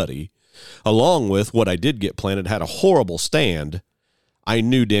so muddy. Along with what I did get planted had a horrible stand. I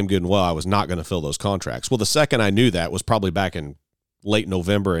knew damn good and well I was not going to fill those contracts. Well, the second I knew that was probably back in late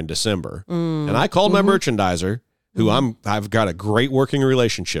November and December. And I called my merchandiser, who I've got a great working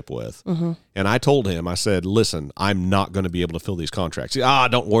relationship with. And I told him, I said, listen, I'm not going to be able to fill these contracts.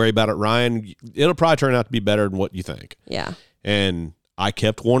 Don't worry about it, Ryan. It'll probably turn out to be better than what you think. Yeah. And I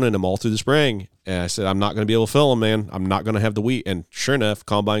kept warning him all through the spring. And I said, I'm not going to be able to fill them, man. I'm not going to have the wheat. And sure enough,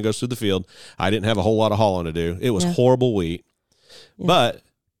 combine goes through the field. I didn't have a whole lot of hauling to do. It was horrible wheat. Yeah. But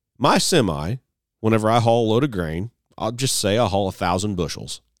my semi, whenever I haul a load of grain, I'll just say I haul 1,000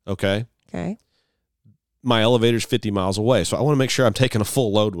 bushels. Okay? Okay. My elevator's 50 miles away, so I want to make sure I'm taking a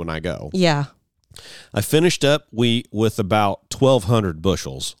full load when I go. Yeah. I finished up wheat with about 1,200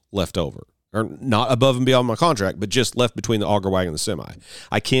 bushels left over. Or not above and beyond my contract, but just left between the auger wagon and the semi.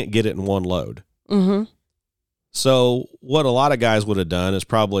 I can't get it in one load. So what a lot of guys would have done is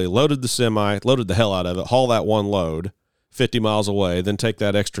probably loaded the semi, loaded the hell out of it, haul that one load 50 miles away, then take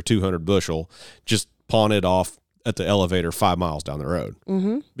that extra 200 bushel, just pawn it off at the elevator 5 miles down the road.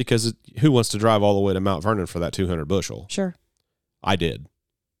 Because who wants to drive all the way to Mount Vernon for that 200 bushel? Sure. I did.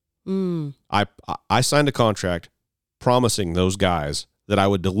 I signed a contract promising those guys that I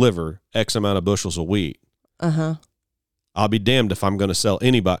would deliver X amount of bushels of wheat. I'll be damned if I'm going to sell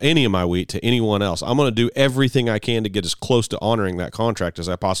any of my wheat to anyone else. I'm going to do everything I can to get as close to honoring that contract as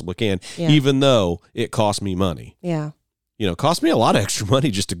I possibly can, even though it cost me money. Yeah. It cost me a lot of extra money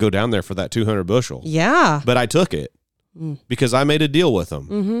just to go down there for that 200 bushel. Yeah. But I took it. because I made a deal with them.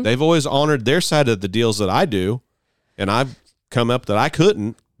 Mm-hmm. They've always honored their side of the deals that I do, and I've come up that I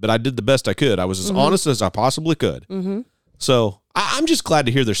couldn't, but I did the best I could. I was as honest as I possibly could. Mm-hmm. So I'm just glad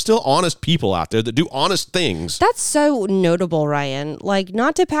to hear there's still honest people out there that do honest things. That's so notable, Ryan. Like,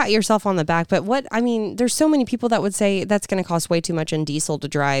 not to pat yourself on the back, but there's so many people that would say that's going to cost way too much in diesel to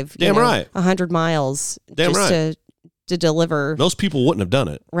drive. Damn right. 100 miles Damn just right. to deliver. Most people wouldn't have done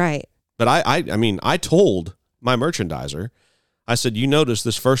it. Right. But I told my merchandiser, I said, you notice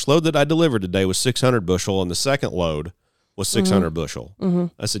this first load that I delivered today was 600 bushel, and the second load was 600 bushel. Mm-hmm.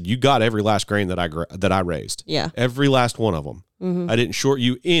 I said, you got every last grain that I raised. Yeah. Every last one of them. Mm-hmm. I didn't short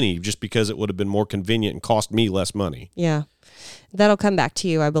you any just because it would have been more convenient and cost me less money. Yeah. That'll come back to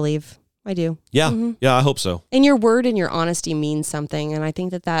you, I believe. I do. Yeah. Yeah, I hope so. And your word and your honesty means something. And I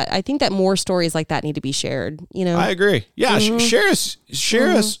think that more stories like that need to be shared, you know? I agree. Yeah. Share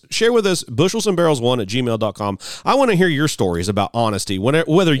with us bushelsandbarrels1@gmail.com. I want to hear your stories about honesty,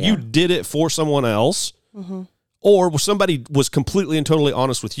 whether you did it for someone else or somebody was completely and totally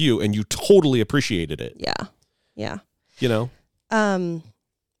honest with you and you totally appreciated it. Yeah. Yeah. You know? Well,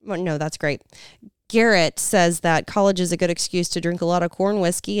 no, that's great. Garrett says that college is a good excuse to drink a lot of corn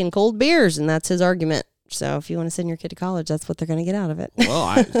whiskey and cold beers, and that's his argument. So if you want to send your kid to college, that's what they're going to get out of it.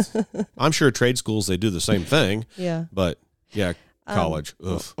 Well, I'm sure trade schools, they do the same thing. Yeah. But, yeah, college.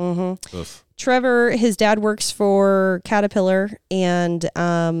 Oof. Oof. Trevor, his dad works for Caterpillar, and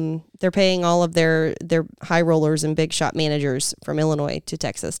they're paying all of their high rollers and big shot managers from Illinois to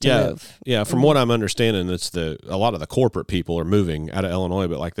Texas to move. Yeah, from what I'm understanding, it's a lot of the corporate people are moving out of Illinois,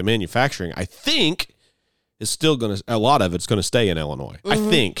 but like the manufacturing, I think, is still a lot of it's going to stay in Illinois. I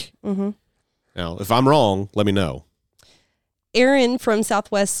think. Mm-hmm. Now, if I'm wrong, let me know. Aaron from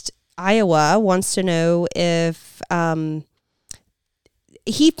Southwest Iowa wants to know if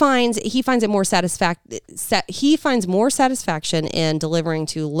he finds it more he finds more satisfaction in delivering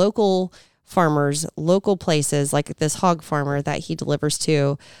to local farmers, local places like this hog farmer that he delivers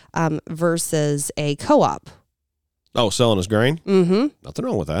to, versus a co-op. Oh, selling his grain? Mm-hmm. Nothing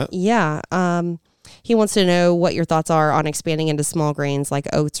wrong with that. Yeah. He wants to know what your thoughts are on expanding into small grains like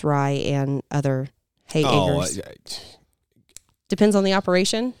oats, rye, and other hay acres. Depends on the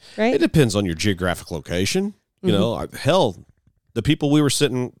operation, right? It depends on your geographic location. You know, hell, the people we were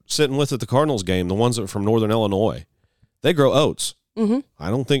sitting with at the Cardinals game, the ones that were from Northern Illinois, they grow oats. Mm-hmm.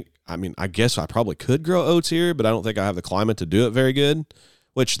 I guess I probably could grow oats here, but I don't think I have the climate to do it very good,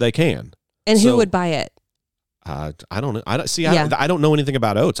 which they can. And who would buy it? I don't know. I don't know anything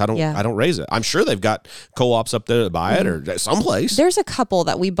about oats. I don't raise it. I'm sure they've got co-ops up there to buy it or someplace. There's a couple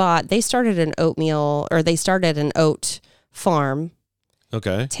that we bought. They started an oat farm.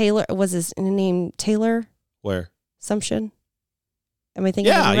 Okay. Taylor, was his name Taylor? Where? Assumption? Am I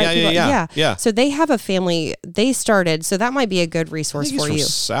thinking? Yeah. So they have a family. They started. So that might be a good resource I think for he's you.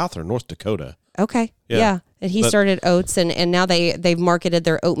 from South or North Dakota. Okay. Yeah. And he started oats, and now they've marketed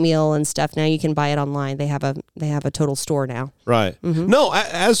their oatmeal and stuff. Now you can buy it online. They have a total store now. Right. Mm-hmm. No,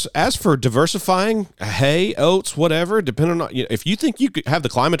 as for diversifying hay, oats, whatever, depending on if you think you could have the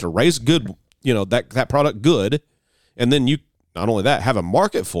climate to raise good, that product good, and then you not only that have a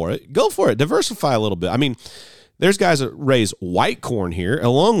market for it, go for it. Diversify a little bit. I mean, there's guys that raise white corn here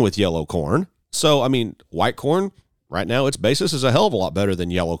along with yellow corn. So white corn right now, its basis is a hell of a lot better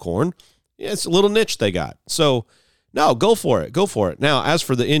than yellow corn. Yeah, it's a little niche they got. So, no, go for it. Go for it. Now, as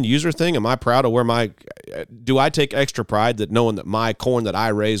for the end user thing, am I proud of do I take extra pride that knowing that my corn that I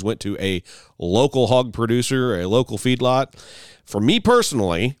raise went to a local hog producer, a local feedlot? For me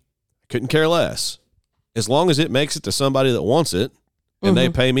personally, couldn't care less. As long as it makes it to somebody that wants it and they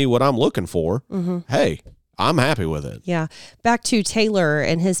pay me what I'm looking for, hey, I'm happy with it. Yeah. Back to Taylor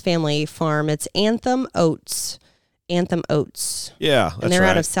and his family farm. It's Anthem Oats. Yeah, and they're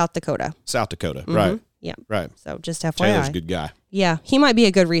out of South Dakota. Right. Yeah. Right. So just FYI. Taylor's a good guy. Yeah. He might be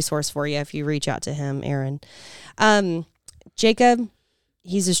a good resource for you if you reach out to him, Aaron. Jacob,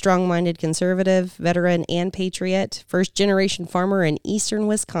 he's a strong-minded conservative, veteran, and patriot. First-generation farmer in eastern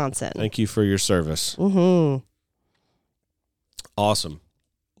Wisconsin. Thank you for your service. Mm-hmm. Awesome.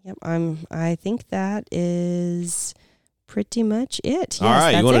 Yep. I think that is pretty much it. Yes, all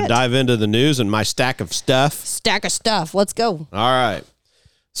right. You want to it. dive into the news and my stack of stuff? Let's go. All right.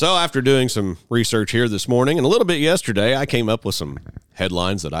 So after doing some research here this morning and a little bit yesterday, I came up with some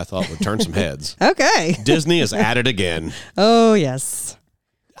headlines that I thought would turn some heads. Okay. Disney is at it again. Oh, yes.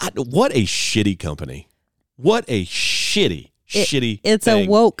 What a shitty company. What a shitty It's a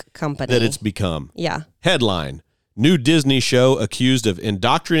woke company. that it's become. Yeah. Headline: New Disney show accused of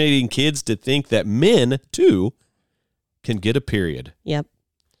indoctrinating kids to think that men, too, can get a period. Yep.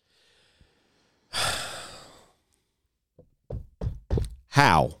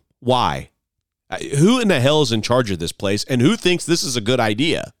 How? Why? Who in the hell is in charge of this place, and who thinks this is a good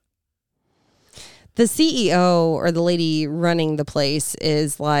idea? The CEO or the lady running the place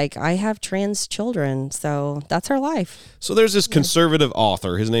is like, I have trans children, so that's her life. So there's this conservative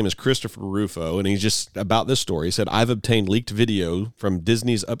author. His name is Christopher Rufo, and he's just about this story. He said, I've obtained leaked video from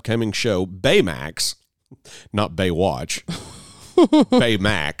Disney's upcoming show, Baymax, not Baywatch,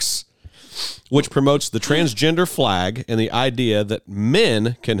 Baymax, which promotes the transgender flag and the idea that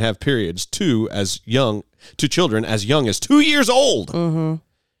men can have periods to children as young as 2 years old. Mm-hmm.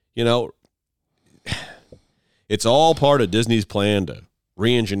 You know, it's all part of Disney's plan to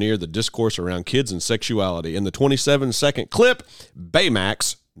re-engineer the discourse around kids and sexuality. In the 27-second clip,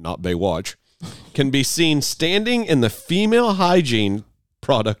 Baymax, not Baywatch, can be seen standing in the female hygiene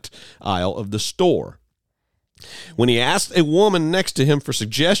product aisle of the store. When he asked a woman next to him for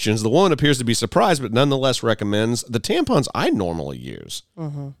suggestions, the woman appears to be surprised, but nonetheless recommends the tampons I normally use.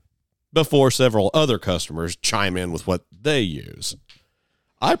 Mm-hmm. Before several other customers chime in with what they use.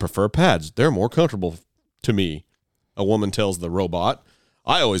 I prefer pads. They're more comfortable to me, a woman tells the robot.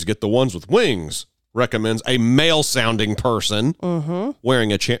 I always get the ones with wings, recommends a male-sounding person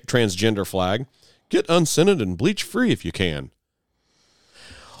wearing a transgender flag. Get unscented and bleach-free if you can.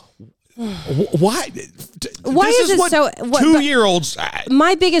 Why? Why this is it what so? 2-year-olds.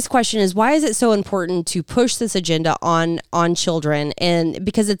 My biggest question is, why is it so important to push this agenda on children? And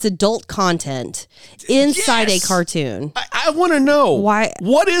because it's adult content inside Yes. a cartoon. I want to know Why-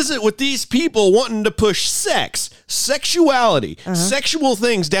 What is it with these people wanting to push sex, sexuality, sexual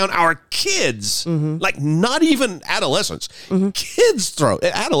things down our kids? Like not even adolescents, kids' throat.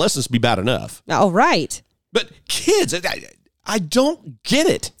 Adolescents be bad enough, Oh, right. but kids. I don't get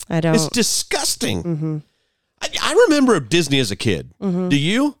it. I don't. It's disgusting. I remember Disney as a kid. Do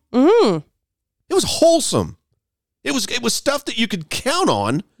you? It was wholesome. It was stuff that you could count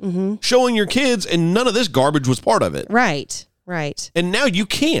on showing your kids, and none of this garbage was part of it. Right. Right. And now you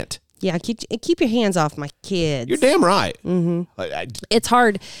can't. Yeah. Keep your hands off my kids. You're damn right. It's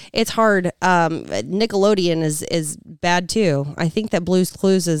hard. It's hard. Nickelodeon is bad too. I think that Blue's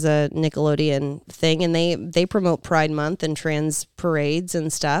Clues is a Nickelodeon thing, and they promote Pride Month and trans parades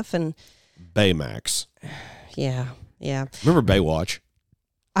and stuff. And Baymax. yeah. Remember Baywatch?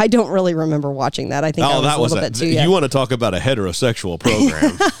 I don't really remember watching that. I think I was that a was little bit too young. You want to talk about a heterosexual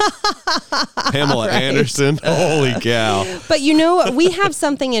program? Pamela Anderson. Holy cow! But you know, we have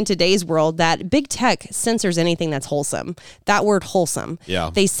something in today's world that big tech censors anything that's wholesome. That word wholesome. Yeah.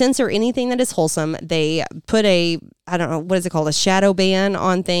 They censor anything that is wholesome. They put I don't know, what is it called? A shadow ban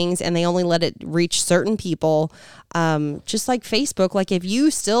on things, and they only let it reach certain people. Just like Facebook, like if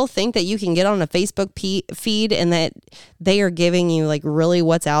you still think that you can get on a Facebook feed and that they are giving you like really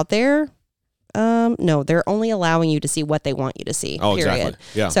what's out there, no, they're only allowing you to see what they want you to see. Oh, period. exactly.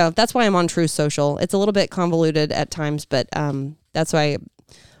 Yeah. So that's why I'm on Truth Social. It's a little bit convoluted at times, but that's why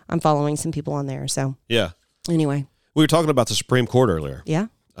I'm following some people on there. So Yeah. anyway, We were talking about the Supreme Court earlier. yeah.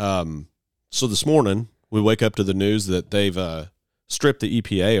 So this morning we wake up to the news that they've stripped the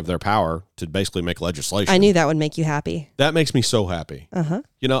EPA of their power to basically make legislation. I knew that would make you happy. That makes me so happy. Uh-huh.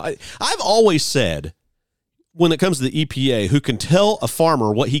 You know, I've always said, when it comes to the EPA, who can tell a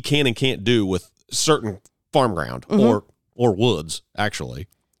farmer what he can and can't do with certain farm ground or woods, actually,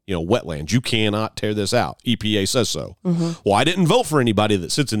 you know, wetlands, you cannot tear this out. EPA says so. Well, I didn't vote for anybody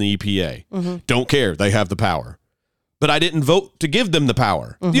that sits in the EPA. Don't care. They have the power. But I didn't vote to give them the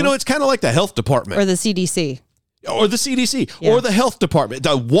power. You know, it's kind of like the health department. Or the CDC. Or the CDC, Yeah. or the health department,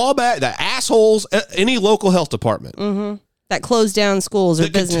 the assholes, any local health department That closed down schools or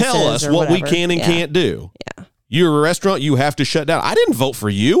that can businesses tell us or what we whatever. can and Yeah. can't do. Yeah. You're a restaurant, you have to shut down. I didn't vote for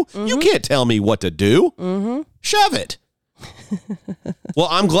you. You can't tell me what to do. Shove it. Well,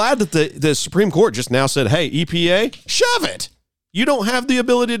 I'm glad that the Supreme Court just now said, hey, EPA, shove it. You don't have the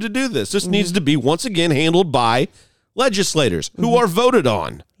ability to do this. This needs to be, once again, handled by legislators who are voted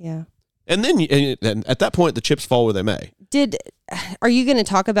on. Yeah. And then and at that point, the chips fall where they may. Are you going to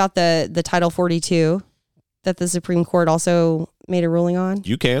talk about the Title 42 that the Supreme Court also made a ruling on?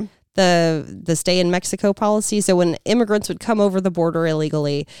 You can. The stay in Mexico policy. So when immigrants would come over the border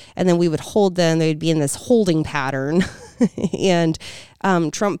illegally and then we would hold them, they'd be in this holding pattern. And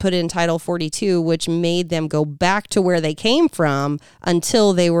Trump put in Title 42, which made them go back to where they came from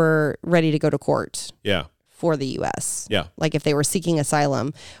until they were ready to go to court Yeah. for the U.S. Yeah. Like if they were seeking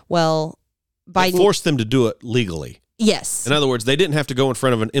asylum. Well, It Biden... forced them to do it legally. Yes. In other words, they didn't have to go in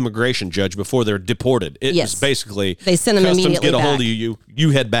front of an immigration judge before they're deported. It Yes. was basically They sent them customs immediately get a hold back. of you.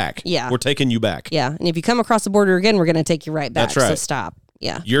 You head back. Yeah. We're taking you back. Yeah. And if you come across the border again, we're going to take you right back. That's right. So stop.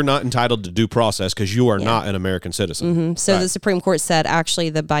 Yeah. You're not entitled to due process because you are not an American citizen. Mm-hmm. So Right. the Supreme Court said actually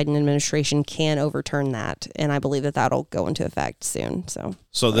the Biden administration can overturn that, and I believe that that'll go into effect soon.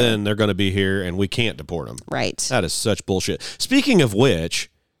 So then they're going to be here, and we can't deport them. right. That is such bullshit. Speaking of which,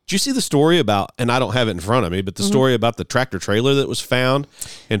 did you see the story about, and I don't have it in front of me, but the story about the tractor trailer that was found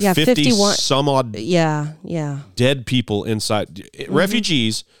and 51 some odd Yeah. dead people inside,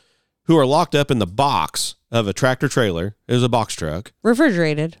 refugees who are locked up in the box of a tractor trailer. It was a box truck.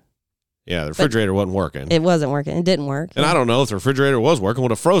 Refrigerated. Yeah, the refrigerator wasn't working. It wasn't working. It didn't work. And I don't know if the refrigerator was working,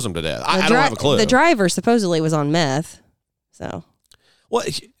 would have froze them to death. I don't have a clue. The driver supposedly was on meth. So Well,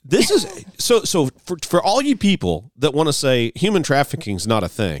 this is so for all you people that want to say human trafficking is not a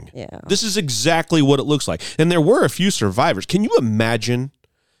thing. Yeah. This is exactly what it looks like. And there were a few survivors. Can you imagine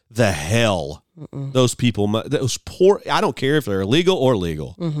the hell those people, those poor, I don't care if they're illegal or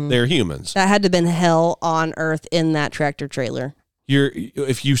legal. They're humans. that had to have been hell on earth in that tractor trailer.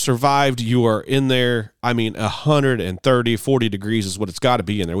 If you survived, you are in there. I mean, 130, 40 degrees is what it's got to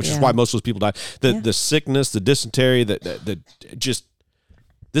be in there, which is why most of those people die. The sickness, the dysentery, the just,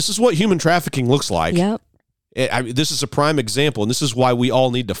 this is what human trafficking looks like. Yep. This is a prime example, and this is why we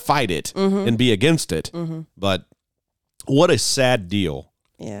all need to fight it and be against it. But what a sad deal.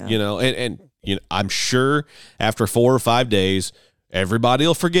 Yeah. You know, and you know, I'm sure after 4 or 5 days, everybody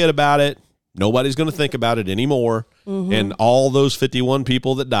will forget about it. Nobody's going to think about it anymore. And all those 51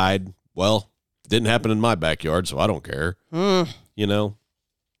 people that died, well, didn't happen in my backyard, so I don't care. You know,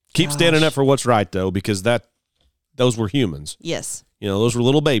 keep standing up for what's right, though, because those were humans. Yes. You know, those were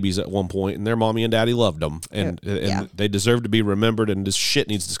little babies at one point, and their mommy and daddy loved them, and they deserve to be remembered, and this shit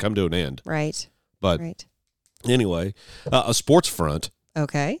needs to come to an end. Right. But Right. anyway, a sports front.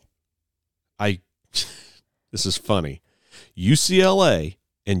 Okay. This is funny. UCLA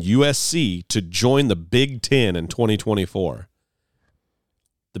and USC to join the Big Ten in 2024.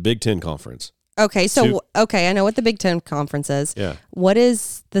 The Big Ten Conference. Okay. So, I know what the Big Ten Conference is. Yeah. What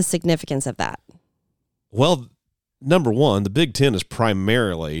is the significance of that? Well, number one, the Big Ten is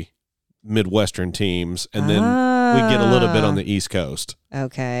primarily Midwestern teams, and then we get a little bit on the East Coast.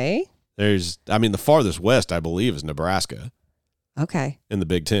 Okay. The farthest west, I believe, is Nebraska Okay. in the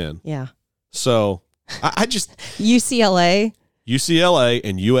Big Ten. Yeah. So I just UCLA,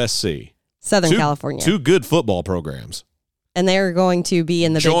 and USC, Southern California. two good football programs. And they're going to be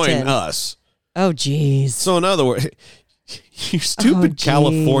in the Big Ten. Join us. Oh, geez. So in other words, you stupid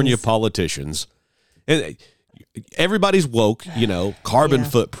California politicians, and everybody's woke, you know, carbon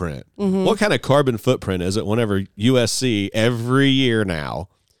footprint. What kind of carbon footprint is it whenever USC every year now,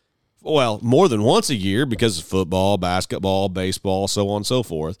 well, more than once a year because of football, basketball, baseball, so on and so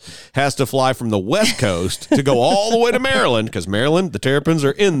forth, has to fly from the West Coast to go all the way to Maryland because Maryland, the Terrapins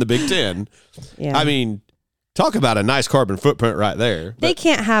are in the Big Ten. Yeah. I mean, talk about a nice carbon footprint right there. They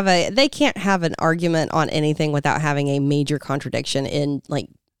can't have an argument on anything without having a major contradiction in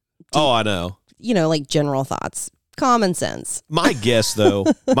I know. you know, like general thoughts, common sense. My guess, though,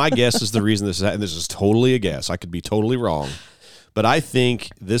 is the reason this is, and this is totally a guess. I could be totally wrong. But I think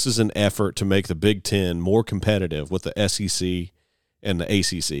this is an effort to make the Big Ten more competitive with the SEC and the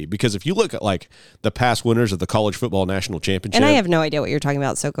ACC. Because if you look at like the past winners of the College Football National Championship, And I have no idea what you're talking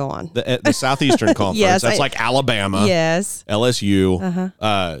about, so go on. the Southeastern Conference, Yes, that's like Alabama, Yes. LSU.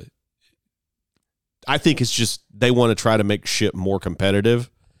 I think it's just they want to try to make shit more competitive,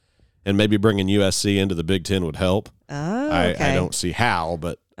 and maybe bringing USC into the Big Ten would help. Oh, I okay. don't see how,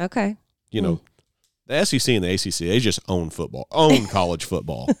 but Okay. you know, the SEC and the ACC, they just own football, own college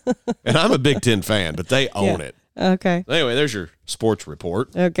football. And I'm a Big Ten fan, but they own it. Okay. Anyway, there's your sports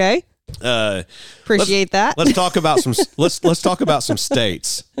report. Okay. Appreciate that. Let's talk about some. Let's talk about some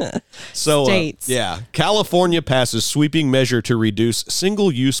states. So, States. California passes sweeping measure to reduce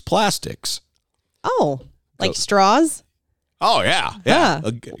single-use plastics. Oh, like straws? Oh yeah.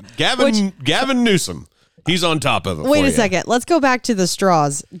 Gavin Newsom. He's on top of it. Wait a second. Let's go back to the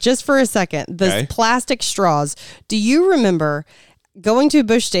straws just for a second. The plastic straws. Do you remember going to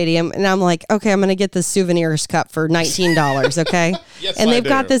Busch Stadium and I'm like, okay, I'm going to get this souvenirs cup for $19, okay? Yes, and I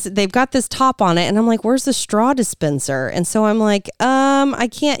they've got this top on it and I'm like, where's the straw dispenser? And so I'm like, I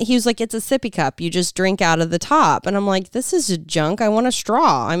can't. He was like, it's a sippy cup. You just drink out of the top. And I'm like, this is junk. I want a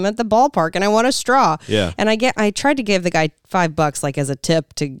straw. I'm at the ballpark and I want a straw. Yeah. And I tried to give the guy $5 like as a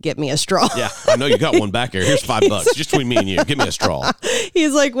tip to get me a straw. Yeah, I know you got one back here. Here's $5 just between me and you. Give me a straw.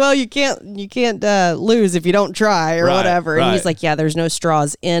 He's like, well, you can't lose if you don't try or whatever. And he's like, yeah, there's no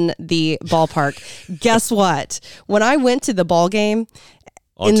straws in the ballpark. Guess what? When I went to the ball game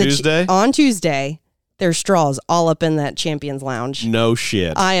On Tuesday, there's straws all up in that Champions Lounge. no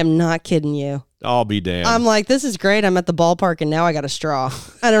shit. I am not kidding you. I'll be damned. I'm like, this is great. I'm at the ballpark and now I got a straw.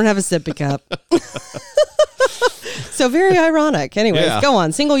 I don't have a sippy cup. So very ironic. Anyways, go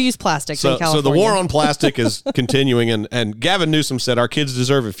on. Single-use plastics in California. So the war on plastic is continuing, and Gavin Newsom said our kids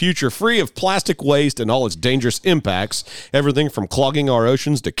deserve a future free of plastic waste and all its dangerous impacts, everything from clogging our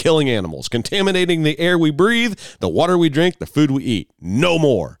oceans to killing animals, contaminating the air we breathe, the water we drink, the food we eat. No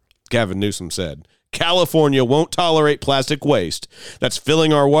more, Gavin Newsom said. California won't tolerate plastic waste that's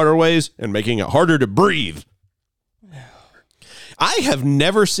filling our waterways and making it harder to breathe. I have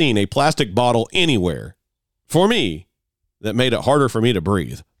never seen a plastic bottle anywhere, for me, that made it harder for me to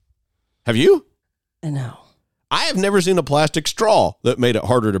breathe. Have you? No. I have never seen a plastic straw that made it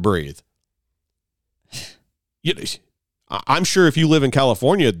harder to breathe. I'm sure if you live in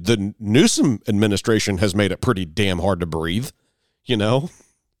California, the Newsom administration has made it pretty damn hard to breathe,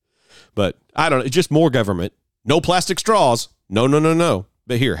 But I don't know. It's just more government. No plastic straws. No.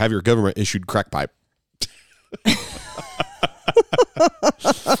 But here, have your government issued crack pipe.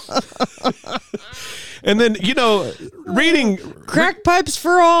 And then, reading crack pipes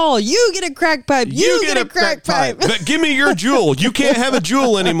for all. You get a crack pipe. You get a crack pipe. But give me your jewel. You can't have a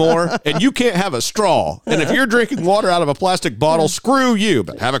jewel anymore, and you can't have a straw. And if you're drinking water out of a plastic bottle, screw you,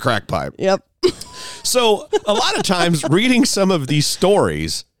 but have a crack pipe. Yep. So a lot of times reading some of these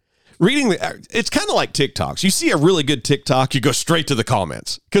stories, it's kind of like TikToks. You see a really good TikTok, you go straight to the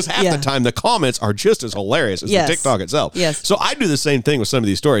comments because half the time the comments are just as hilarious as the TikTok itself. Yes. So I do the same thing with some of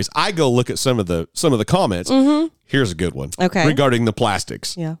these stories. I go look at some of the comments. Mm-hmm. Here's a good one. Okay. Regarding the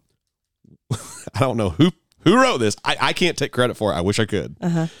plastics. Yeah. I don't know who wrote this. I can't take credit for it. I wish I could.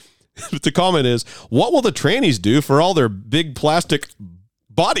 Uh-huh. But the comment is, what will the trannies do for all their big plastic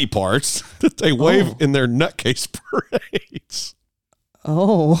body parts that they wave in their nutcase parades?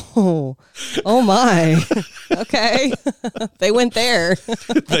 Oh my. Okay. They went there.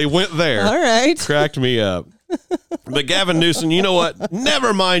 They went there. All right. Cracked me up. But Gavin Newsom, you know what?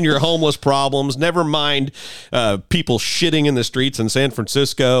 Never mind your homeless problems. Never mind people shitting in the streets in San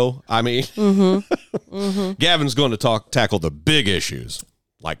Francisco. I mean, Gavin's going to tackle the big issues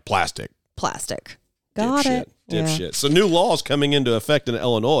like plastic. Got it. Dipshit. Yeah. So new laws coming into effect in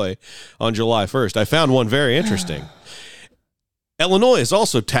Illinois on July 1st. I found one very interesting. Illinois is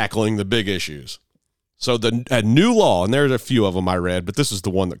also tackling the big issues. So a new law, and there's a few of them I read, but this is the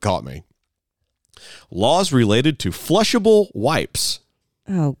one that caught me. Laws related to flushable wipes.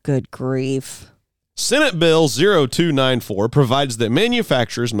 Oh, good grief. Senate Bill 0294 provides that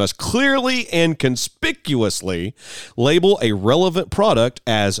manufacturers must clearly and conspicuously label a relevant product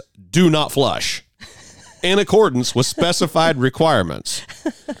as do not flush in accordance with specified requirements.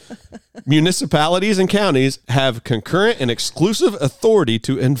 Municipalities and counties have concurrent and exclusive authority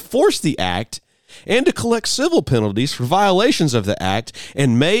to enforce the act and to collect civil penalties for violations of the act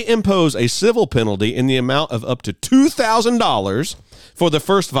and may impose a civil penalty in the amount of up to $2,000 for the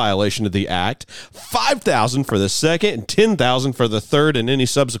first violation of the act, $5,000 for the second, and $10,000 for the third and any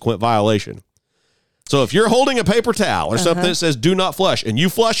subsequent violation. So if you're holding a paper towel or something that says do not flush and you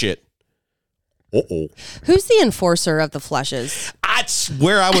flush it, who's the enforcer of the flushes? That's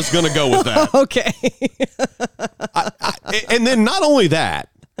where I was going to go with that. Okay. And then not only that,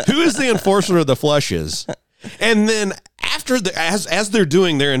 who is the enforcer of the flushes? And then after as they're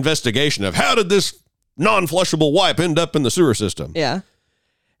doing their investigation of how did this non-flushable wipe end up in the sewer system? Yeah.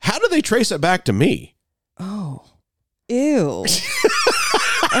 How do they trace it back to me? Oh. Ew.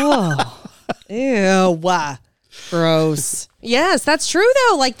 Oh. Ew. Wow. Gross. Yes, that's true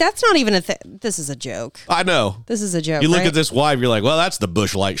though. Like that's not even a thing. This is a joke. I know. This is a joke. You look right? at this wipe, you're like, well, that's the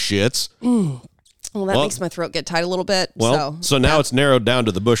Bush Light shits. Well, that makes my throat get tight a little bit. Well, so now it's narrowed down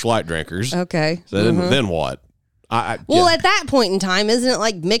to the Bush Light drinkers. Okay. So then what? At that point in time, isn't it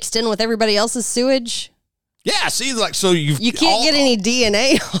like mixed in with everybody else's sewage? Yeah, see, like, so you can't get any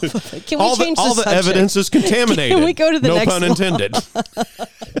DNA off of it. Can we change all the evidence is contaminated. Can we go to the next No pun intended.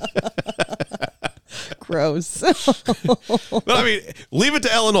 Gross. But I mean, leave it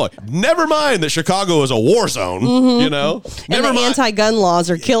to Illinois. Never mind that Chicago is a war zone, Never and the anti-gun laws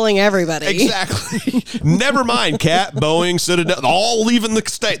are killing everybody. Exactly. Never mind Cat, Boeing, Citadel, all leaving the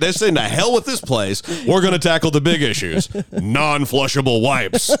state. They're saying, to hell with this place. We're going to tackle the big issues. Non-flushable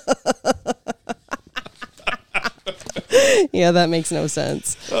wipes. Yeah, that makes no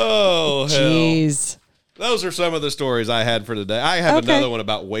sense. Oh, hell. Jeez. Those are some of the stories I had for today. I have another one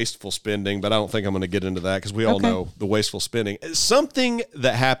about wasteful spending, but I don't think I'm going to get into that because we all know the wasteful spending. Something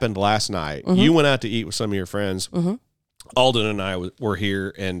that happened last night. You went out to eat with some of your friends. Alden and I were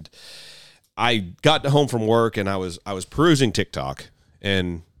here, and I got home from work, and I was perusing TikTok,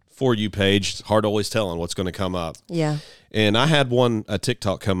 and For You page, it's hard always telling what's going to come up. Yeah. And I had a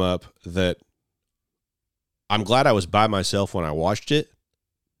TikTok come up that I'm glad I was by myself when I watched it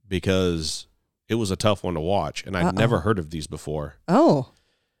because it was a tough one to watch, and I'd never heard of these before. Oh.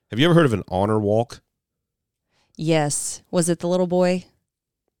 Have you ever heard of an honor walk? Yes. Was it the little boy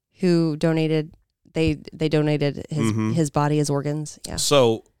who donated? They donated his body, his organs. Yeah.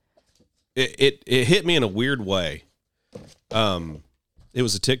 So it hit me in a weird way. It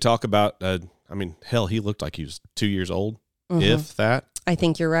was a TikTok about. Hell, he looked like he was 2 years old, if that. I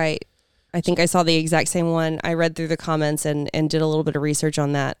think you're right. I think I saw the exact same one. I read through the comments and did a little bit of research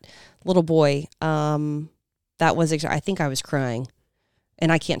on that little boy. That was. I think I was crying,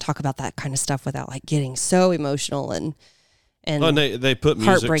 and I can't talk about that kind of stuff without like getting so emotional and they put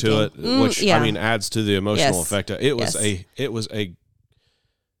music to it, which adds to the emotional effect. It was a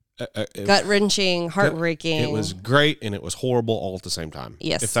gut wrenching, heartbreaking. It was great and it was horrible all at the same time.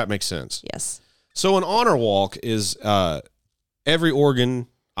 Yes, if that makes sense. Yes. So an honor walk is every organ,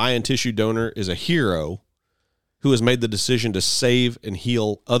 eye, and tissue donor is a hero who has made the decision to save and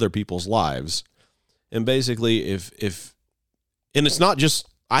heal other people's lives. And basically, if it's not just.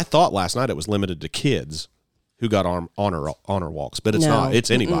 I thought last night it was limited to kids who got honor walks, but it's not.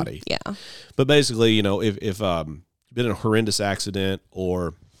 It's anybody. Yeah. But basically, if you've been in a horrendous accident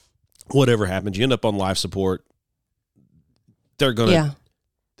or whatever happens, you end up on life support. They're gonna,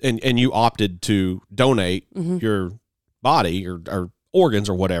 and you opted to donate your body or organs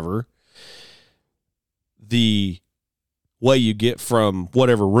or whatever. The way you get from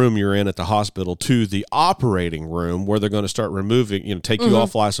whatever room you're in at the hospital to the operating room where they're going to start removing, take you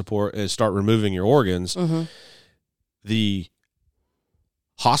off life support and start removing your organs. The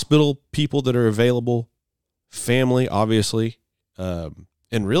hospital people that are available, family, obviously,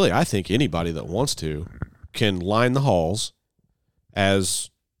 and really, I think anybody that wants to can line the halls as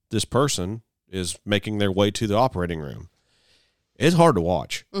this person is making their way to the operating room. It's hard to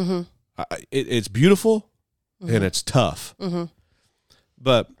watch. It's beautiful and it's tough.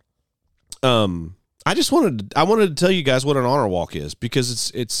 But I wanted to tell you guys what an honor walk is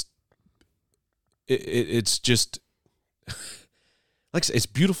because it's just like I said, it's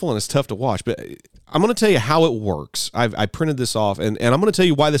beautiful and it's tough to watch, but I'm going to tell you how it works. I printed this off, and I'm going to tell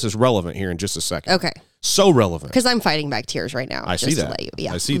you why this is relevant here in just a second. Okay. So relevant. Because I'm fighting back tears right now. I see that.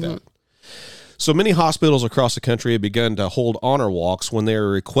 Yeah. I see that. So many hospitals across the country have begun to hold honor walks when they are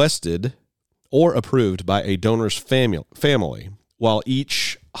requested or approved by a donor's family. While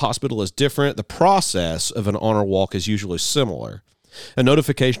each hospital is different, the process of an honor walk is usually similar. A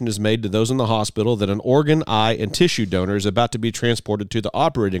notification is made to those in the hospital that an organ, eye, and tissue donor is about to be transported to the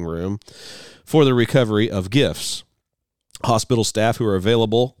operating room for the recovery of gifts. Hospital staff who are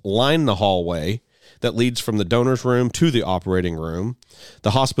available line the hallway that leads from the donor's room to the operating room.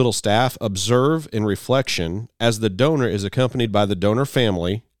 The hospital staff observe in reflection as the donor is accompanied by the donor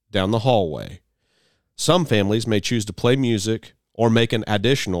family down the hallway. Some families may choose to play music or make an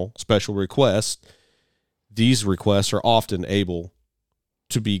additional special request. These requests are often able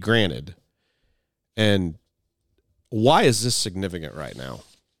to be granted. And why is this significant right now?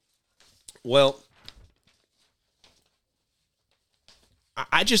 Well,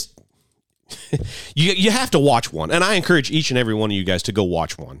 I just you have to watch one, and I encourage each and every one of you guys to go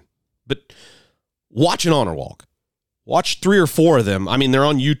watch one. But watch an honor walk. Watch 3 or 4 of them. I mean, they're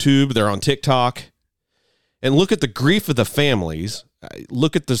on YouTube, they're on TikTok, and look at the grief of the families.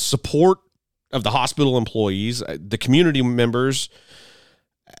 Look at the support of the hospital employees, the community members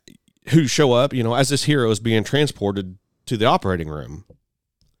who show up, as this hero is being transported to the operating room.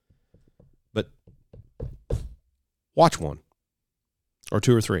 But watch one or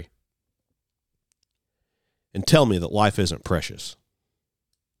 2 or 3 and tell me that life isn't precious,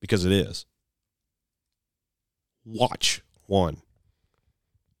 because it is. Watch one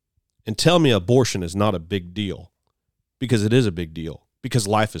and tell me abortion is not a big deal, because it is a big deal, because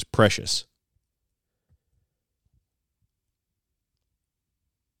life is precious.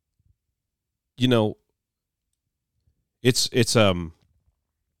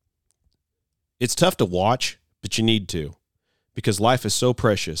 It's tough to watch, but you need to, because life is so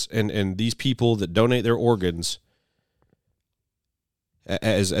precious, and these people that donate their organs,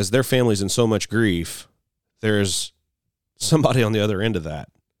 as their families in so much grief, there's somebody on the other end of that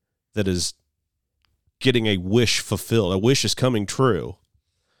is getting a wish fulfilled. A wish is coming true.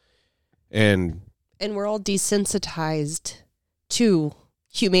 And we're all desensitized to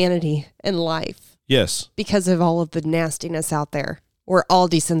humanity and life. Yes. Because of all of the nastiness out there. We're all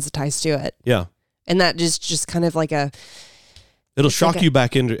desensitized to it. Yeah. And that just kind of like it'll shock you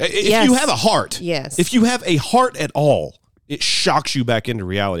back into, if you have a heart. Yes. If you have a heart at all, it shocks you back into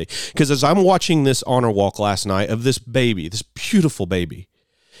reality. Because as I'm watching this honor walk last night of this baby, this beautiful baby,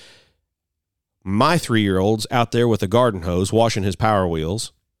 my 3-year-old's out there with a garden hose, washing his Power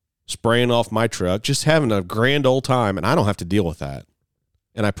Wheels, spraying off my truck, just having a grand old time, and I don't have to deal with that.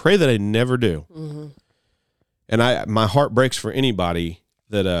 And I pray that I never do. Mm-hmm. And my heart breaks for anybody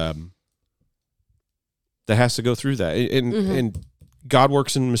that that has to go through that. And God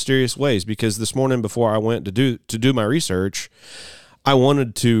works in mysterious ways, because this morning before I went to do my research, I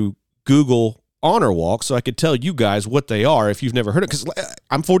wanted to Google honor walk so I could tell you guys what they are if you've never heard it. Because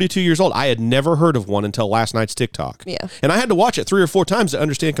I'm 42 years old. I had never heard of one until last night's TikTok. Yeah. And I had to watch it 3 or 4 times to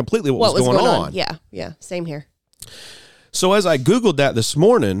understand completely what was going on. Yeah. Same here. So as I Googled that this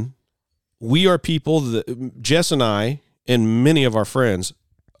morning, we are people that Jess and I and many of our friends,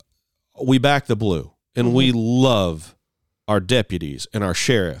 we back the blue, and we love our deputies and our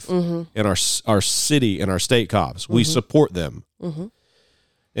sheriff and our city and our state cops. We support them.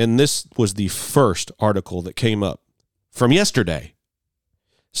 And this was the first article that came up from yesterday.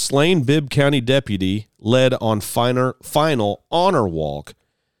 Slain Bibb County deputy led on final honor walk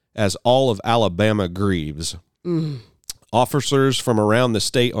as all of Alabama grieves. Officers from around the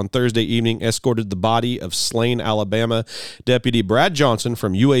state on Thursday evening escorted the body of slain Alabama Deputy Brad Johnson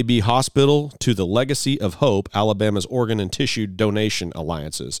from UAB Hospital to the Legacy of Hope, Alabama's organ and tissue donation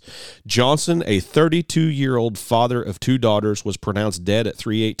alliances. Johnson, a 32-year-old father of 2 daughters, was pronounced dead at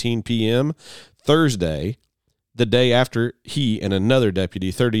 3:18 p.m. Thursday, the day after he and another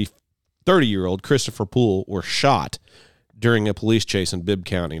deputy, 30-year-old Christopher Poole, were shot during a police chase in Bibb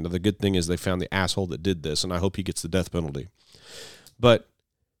County. Now, the good thing is they found the asshole that did this, and I hope he gets the death penalty. But,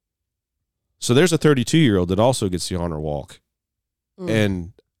 so there's a 32-year-old that also gets the honor walk.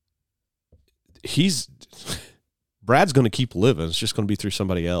 And Brad's going to keep living. It's just going to be through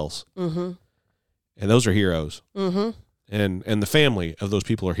somebody else. And those are heroes. And the family of those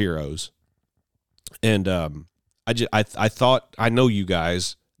people are heroes. And I thought, I know you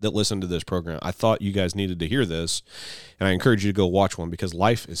guys that listen to this program, I thought you guys needed to hear this, and I encourage you to go watch one, because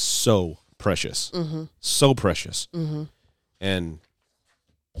life is so precious. So precious. And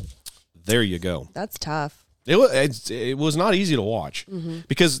there you go. That's tough. It was not easy to watch,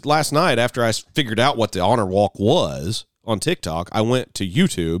 because last night, after I figured out what the honor walk was on TikTok, I went to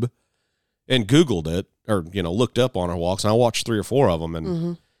YouTube and Googled it, or looked up honor walks, and I watched 3 or 4 of them,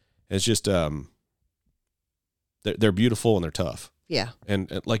 and it's just they're beautiful and they're tough. Yeah.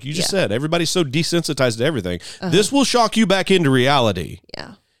 And like you just said, everybody's so desensitized to everything. This will shock you back into reality.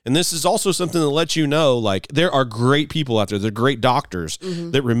 Yeah. And this is also something that lets you know, like, there are great people out there. They're great doctors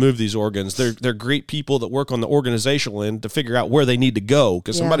that remove these organs. They're great people that work on the organizational end to figure out where they need to go,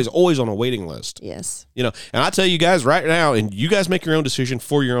 because somebody's always on a waiting list. Yes. And I tell you guys right now, and you guys make your own decision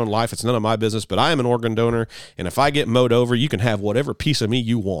for your own life. It's none of my business, but I am an organ donor. And if I get mowed over, you can have whatever piece of me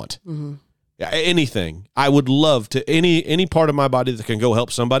you want. Anything. I would love to, any part of my body that can go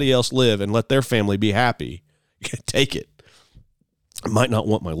help somebody else live and let their family be happy. Take it. I might not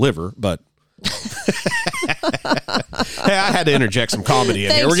want my liver, but hey, I had to interject some comedy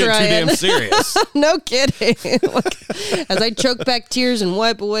in here. We're getting Ryan. too damn serious. No kidding. As I choke back tears and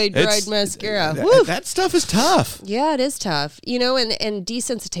wipe away dried mascara. That stuff is tough. Yeah, it is tough. And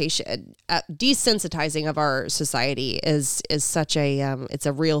desensitizing of our society is such a it's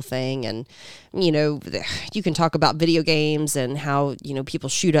a real thing. And you can talk about video games and how people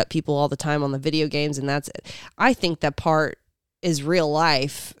shoot up people all the time on the video games, and I think that part is real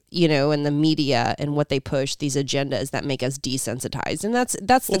life, and the media and what they push, these agendas that make us desensitized. And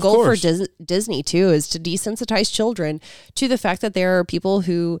that's the goal for Disney too, is to desensitize children to the fact that there are people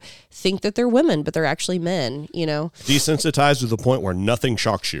who think that they're women, but they're actually men, Desensitized to the point where nothing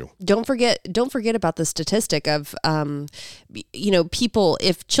shocks you. Don't forget about the statistic of, people,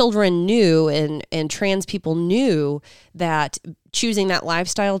 if children knew and trans people knew that choosing that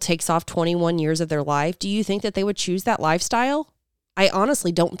lifestyle takes off 21 years of their life, do you think that they would choose that lifestyle? I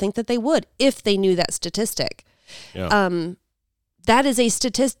honestly don't think that they would if they knew that statistic. Yeah. That is a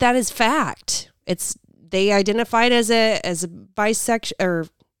statistic. That is fact. They identified as a bisexual, or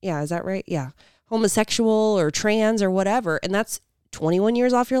is that right? Yeah, homosexual or trans or whatever, and that's 21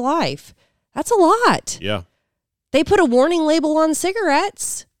 years off your life. That's a lot. Yeah. They put a warning label on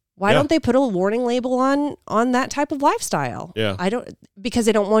cigarettes. Why don't they put a warning label on that type of lifestyle? Yeah. Because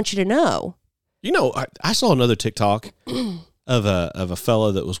they don't want you to know. I saw another TikTok of a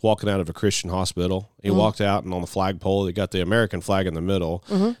fellow that was walking out of a Christian hospital. He walked out, and on the flagpole, they got the American flag in the middle,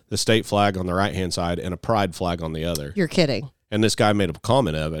 the state flag on the right-hand side, and a pride flag on the other. You're kidding. And this guy made a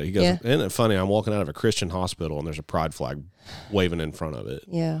comment of it. He goes, "Isn't it funny? I'm walking out of a Christian hospital, and there's a pride flag waving in front of it."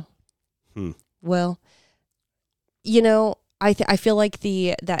 Yeah. Well, I feel like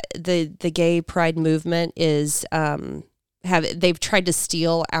the gay pride movement is they've tried to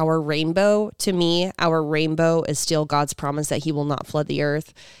steal our rainbow. To me, our rainbow is still God's promise that he will not flood the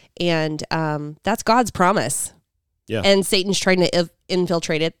earth. And that's God's promise. Yeah. And Satan's trying to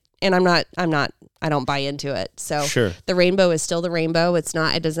infiltrate it. And I don't buy into it. So Sure. The rainbow is still the rainbow. It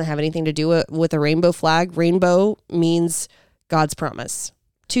doesn't have anything to do with a rainbow flag. Rainbow means God's promise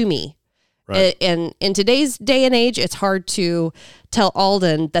to me. Right. And in today's day and age, it's hard to tell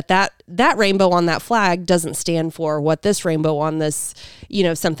Alden that rainbow on that flag doesn't stand for what this rainbow on this,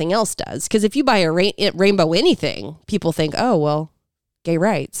 something else does. Because if you buy a rainbow anything, people think, oh, well, gay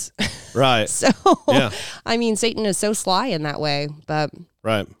rights. Right. So, yeah. I mean, Satan is so sly in that way, but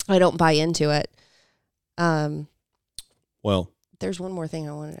right. I don't buy into it. Well, there's one more thing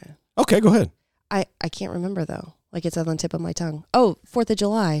I wanted to. Okay, go ahead. I can't remember though. Like it's on the tip of my tongue. Oh, 4th of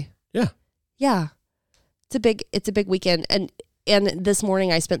July. Yeah. Yeah. It's a big weekend. And this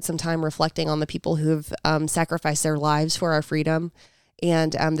morning I spent some time reflecting on the people who've sacrificed their lives for our freedom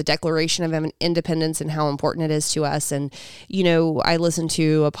and the Declaration of Independence and how important it is to us. And, I listened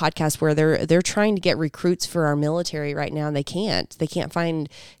to a podcast where they're trying to get recruits for our military right now, and they can't find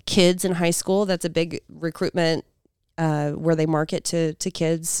kids in high school. That's a big recruitment where they market to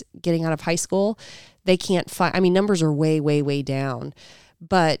kids getting out of high school. They can't find, numbers are way, way, way down.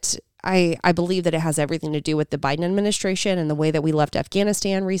 But I believe that it has everything to do with the Biden administration and the way that we left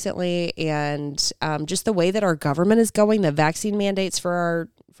Afghanistan recently, and just the way that our government is going, the vaccine mandates for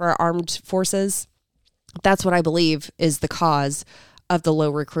our armed forces. That's what I believe is the cause of the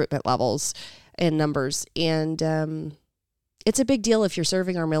low recruitment levels and numbers. And it's a big deal if you're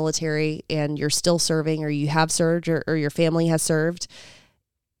serving our military and you're still serving, or you have served, or your family has served.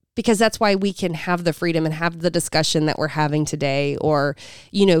 Because that's why we can have the freedom and have the discussion that we're having today, or,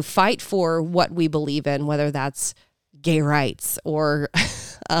 fight for what we believe in, whether that's gay rights or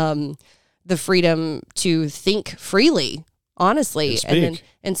the freedom to think freely, honestly,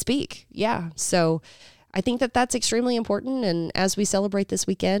 and speak. Yeah. So I think that that's extremely important. And as we celebrate this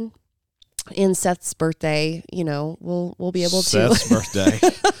weekend in Seth's birthday, we'll be able to. Seth's birthday.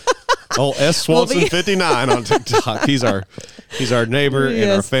 Oh, S. Swanson 59 on TikTok. He's our neighbor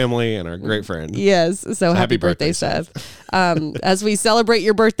and our family and our great friend. Yes. So happy birthday, Seth. As we celebrate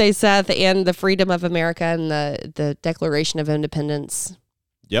your birthday, Seth, and the freedom of America and the Declaration of Independence.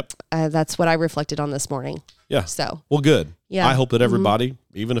 Yep. That's what I reflected on this morning. Yeah. So. Well, good. Yeah. I hope that everybody,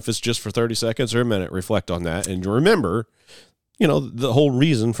 even if it's just for 30 seconds or a minute, reflect on that and remember, the whole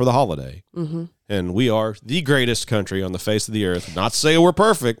reason for the holiday. Mm-hmm. And we are the greatest country on the face of the earth. Not to say we're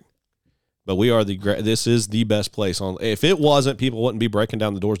perfect, but we are this is the best place on. If it wasn't, people wouldn't be breaking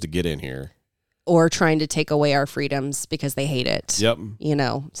down the doors to get in here, or trying to take away our freedoms because they hate it. Yep.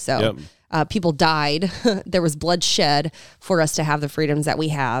 So people died. There was bloodshed for us to have the freedoms that we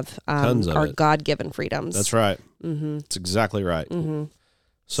have. Tons of our it. God-given freedoms. That's right. Mm-hmm. That's exactly right. Mm-hmm.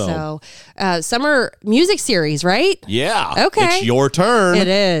 So summer music series, right? Yeah. Okay. It's your turn. It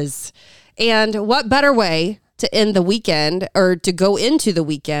is. And what better way to end the weekend, or to go into the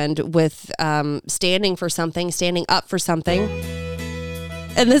weekend with standing up for something.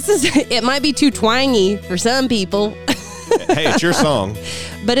 And it might be too twangy for some people. Hey, it's your song.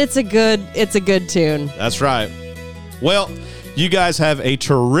 But it's a good tune. That's right. Well, you guys have a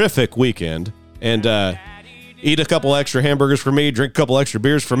terrific weekend, and eat a couple extra hamburgers for me, drink a couple extra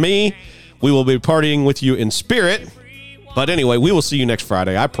beers for me. We will be partying with you in spirit. But anyway, we will see you next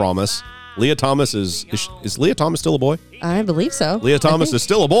Friday, I promise. Leah Thomas is Leah Thomas still a boy? I believe so. Leah Thomas is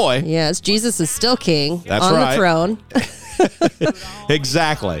still a boy. Yes, Jesus is still king. That's on right. the throne.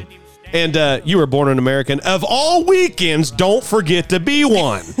 Exactly. And you were born an American. Of all weekends, don't forget to be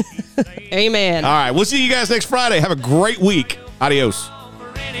one. Amen. All right, we'll see you guys next Friday. Have a great week. Adios.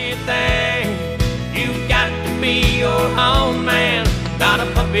 For anything, you've got to be your own man, not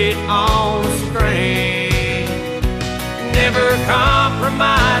a puppet on a string. Never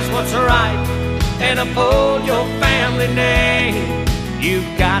compromise what's right and uphold your family name. You've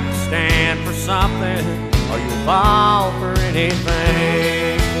got to stand for something or you'll fall for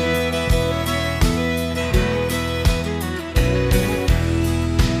anything.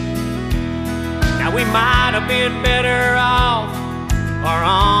 Now we might have been better off or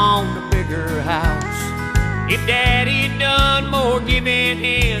on the bigger house if Daddy had done more giving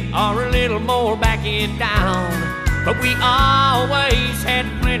in or a little more backing down. But we always had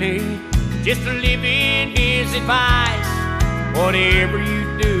plenty just to live in his advice. Whatever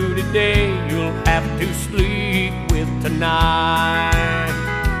you do today, you'll have to sleep with tonight.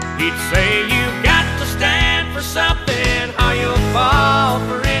 He'd say